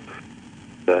out.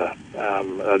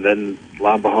 And then,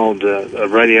 lo and behold, a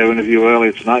radio interview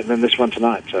earlier tonight, and then this one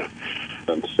tonight. So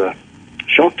that's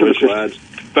shocked to the system.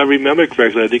 If I remember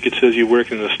correctly, I think it says you work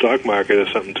in the stock market or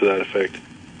something to that effect.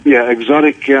 Yeah,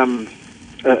 exotic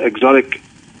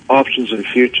options and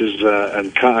futures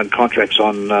and contracts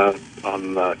on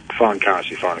foreign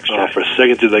currency, foreign exchange. Oh, for a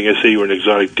second, did I say you were an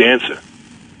exotic dancer?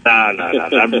 No.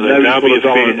 That'll be a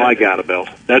fan in my garter belt.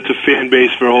 That's a fan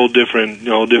base for a whole different.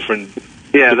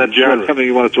 Yeah, that's something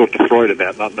you want to talk to Freud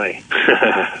about, not me.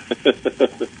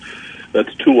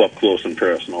 That's too up close and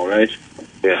personal, right?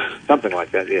 Yeah, something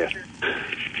like that. Yeah.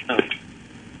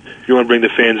 You want to bring the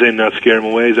fans in, not scare them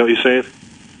away? Is that what you're saying?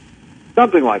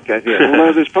 Something like that. Yeah.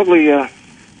 Although there's probably. I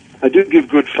do give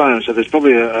good phone, so there's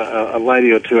probably a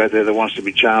lady or two out there that wants to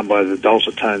be charmed by the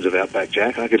dulcet tones of Outback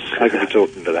Jack. I could be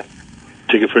talking to that.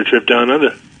 Take it for a trip down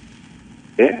under.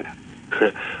 Yeah.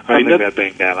 Something about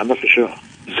being down under for sure.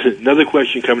 Another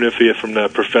question coming in for you from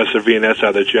Professor VNS out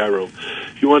of the chat room.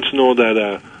 He wants to know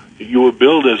that you were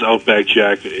billed as Outback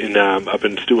Jack up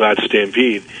in Stu Hart's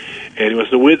Stampede, and he wants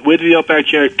to know where did the Outback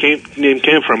Jack name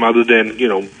came from, other than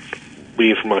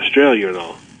being from Australia and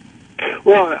all.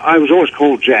 Well, I was always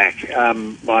called Jack.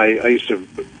 I used to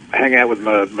hang out with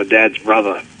my dad's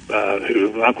brother,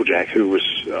 Uncle Jack, who was,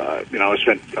 I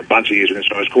spent a bunch of years with him,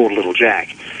 so I was called Little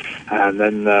Jack. And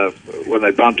then when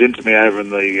they bumped into me over in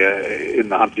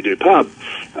the Humpty Doo pub,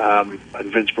 and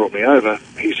Vince brought me over,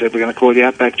 he said, "We're going to call you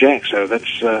Outback Jack." So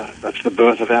that's the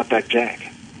birth of Outback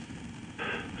Jack.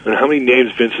 And how many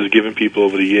names Vince has given people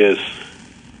over the years?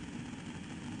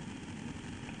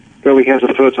 Well, he has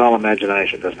a fertile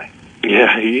imagination, doesn't he?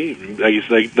 Yeah,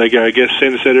 like I guess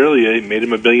Santa said earlier, he made him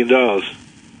 $1 billion.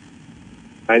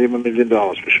 Made him $1 million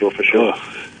for sure.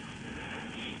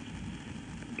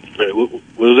 Right, what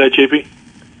was that, JP?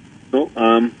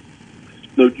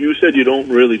 No, you said you don't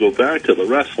really go back to the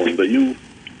wrestling, but do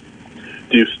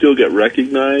you still get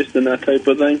recognized in that type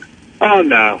of thing? Oh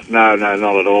no, not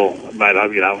at all, mate.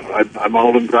 I'm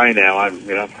old and grey now. I'm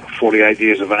 48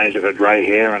 years of age. I've got grey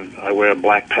hair, and I wear a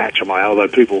black patch on my. Although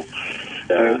people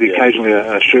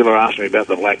occasionally, Sheila asks me about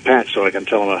the black patch, so I can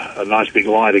tell them a nice big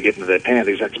lie to get into their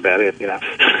panties. That's about it, Yeah.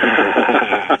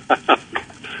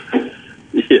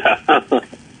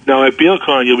 Now at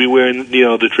BealCon, you'll be wearing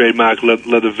the trademark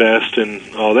leather vest and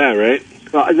all that, right?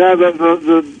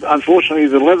 No, unfortunately,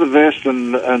 the leather vest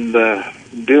and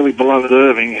dearly beloved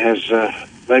Irving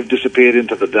they've disappeared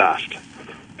into the dust.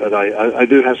 But I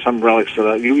do have some relics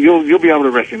that you'll be able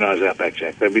to recognize Outback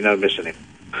Jack. There'll be no missing him.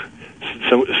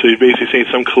 So you're basically saying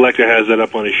some collector has that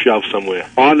up on his shelf somewhere?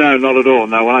 Oh no, not at all.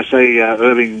 No, when I say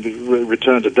Irving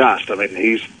returned to dust, I mean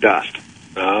he's dust.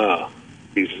 Ah,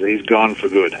 he's gone for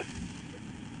good.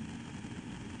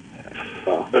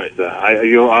 Right.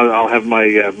 I'll have my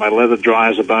leather dry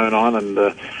as a bone on, and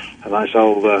a nice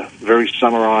old, very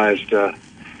summarized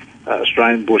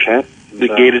Australian bush hat. The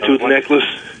gator tooth necklace.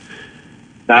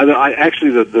 No,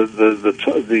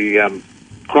 the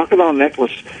crocodile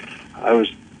necklace. I was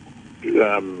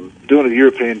doing a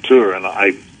European tour, and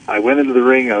I went into the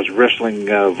ring. I was wrestling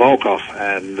Volkov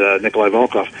and Nikolai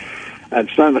Volkov, and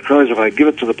Stone the Crows. If I give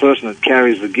it to the person that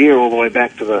carries the gear all the way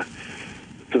back to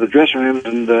the dressing room,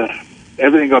 and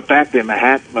everything got back there, my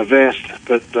hat, my vest,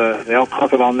 but the old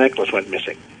crocodile necklace went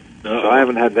missing. Uh-oh. So I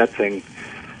haven't had that thing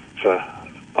for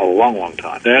a long, long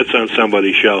time. That's on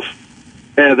somebody's shelf.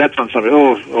 Yeah, that's on somebody,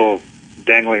 or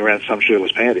dangling around some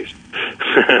shirtless panties.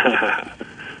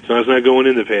 So it's not going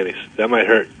in the panties. That might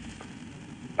hurt.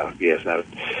 Oh, yes, no,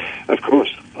 of course.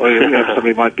 Or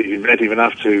somebody might be inventive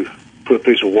enough to put a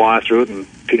piece of wire through it and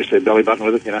pierce their belly button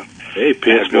with it, Hey,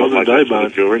 pierce more than belly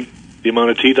button. Jewelry. The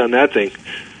amount of teeth on that thing.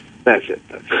 That's it.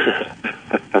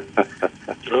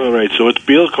 All right, so it's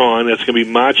BealCon. That's going to be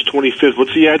March 25th.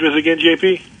 What's the address again,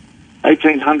 JP?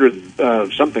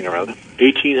 1800 something or other.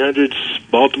 1800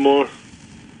 Baltimore?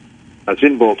 It's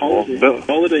in Baltimore.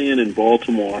 Holiday Inn in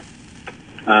Baltimore.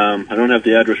 I don't have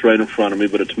the address right in front of me,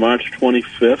 but it's March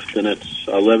 25th, and it's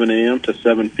 11 a.m. to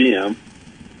 7 p.m.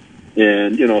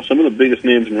 And, some of the biggest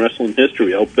names in wrestling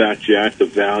history, Outback Jack, The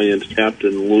Valiant,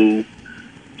 Captain Lou,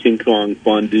 King Kong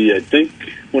Bundy. I think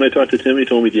when I talked to Tim, he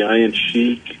told me the Iron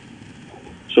Sheik.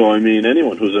 So,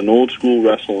 anyone who's an old-school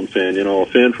wrestling fan, a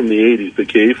fan from the 80s, the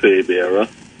kayfabe era,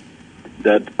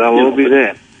 that will be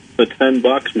there. For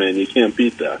 $10, man, you can't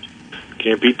beat that.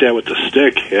 Can't beat that with the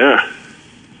stick, yeah.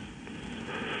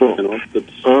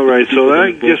 All right, so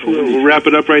I guess we'll wrap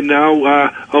it up right now.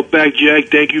 Outback Jack,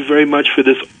 thank you very much for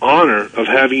this honor of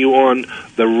having you on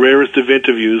the rarest of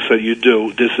interviews that you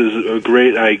do. This is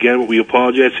great. Again, we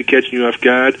apologize for catching you off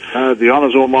guard. The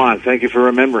honor's all mine. Thank you for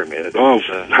remembering me.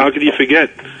 How can you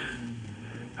forget?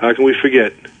 How can we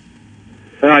forget?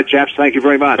 All right, chaps, thank you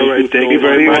very much. All right, thank you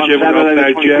very much, everyone.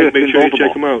 Outback Jack, make sure you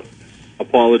check them out.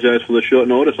 Apologize for the short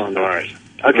notice on that. All right.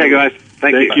 Okay, guys.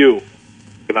 Thank you.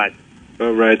 Good night.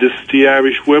 All right, this is the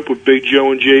Irish Whip with Big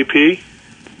Joe and JP.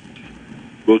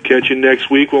 We'll catch you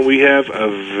next week when we have a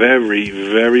very,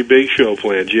 very big show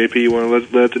planned. JP, you want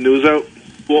to let the news out?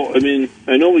 Well, I mean,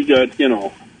 I know we got,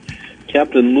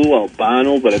 Captain Lou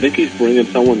Albano, but I think he's bringing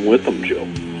someone with him, Joe.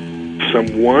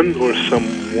 Someone or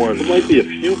someone? There might be a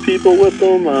few people with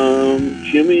them.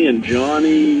 Jimmy and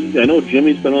Johnny. I know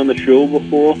Jimmy's been on the show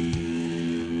before.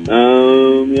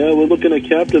 We're looking at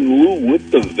Captain Lou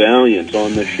with the Valiants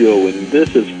on the show, and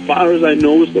this, as far as I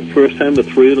know, is the first time the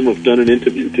three of them have done an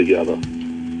interview together.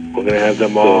 We're going to have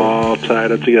them all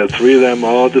tied up together, three of them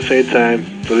all at the same time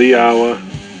for the hour.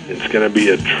 It's going to be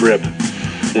a trip.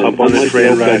 Up on the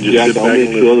train ride, just sit back I'll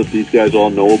make sure that these guys all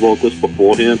know about this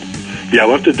beforehand. Yeah,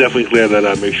 we'll have to definitely clear that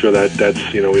up. Make sure that's,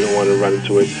 we don't want to run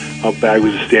into it. Outback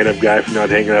was a stand-up guy for not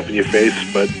hanging up in your face,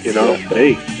 but,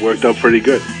 hey, worked out pretty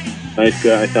good. Nice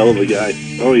guy, hell of a guy.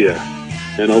 Oh, yeah.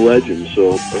 And a legend,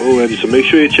 so. So make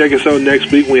sure you check us out next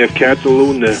week when we have Captain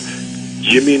Lou and the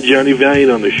Jimmy and Johnny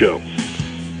Valiant on the show.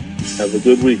 Have a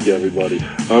good week, everybody.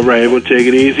 All right, everyone take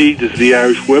it easy. This is the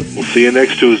Irish Whip. We'll see you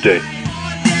next Tuesday.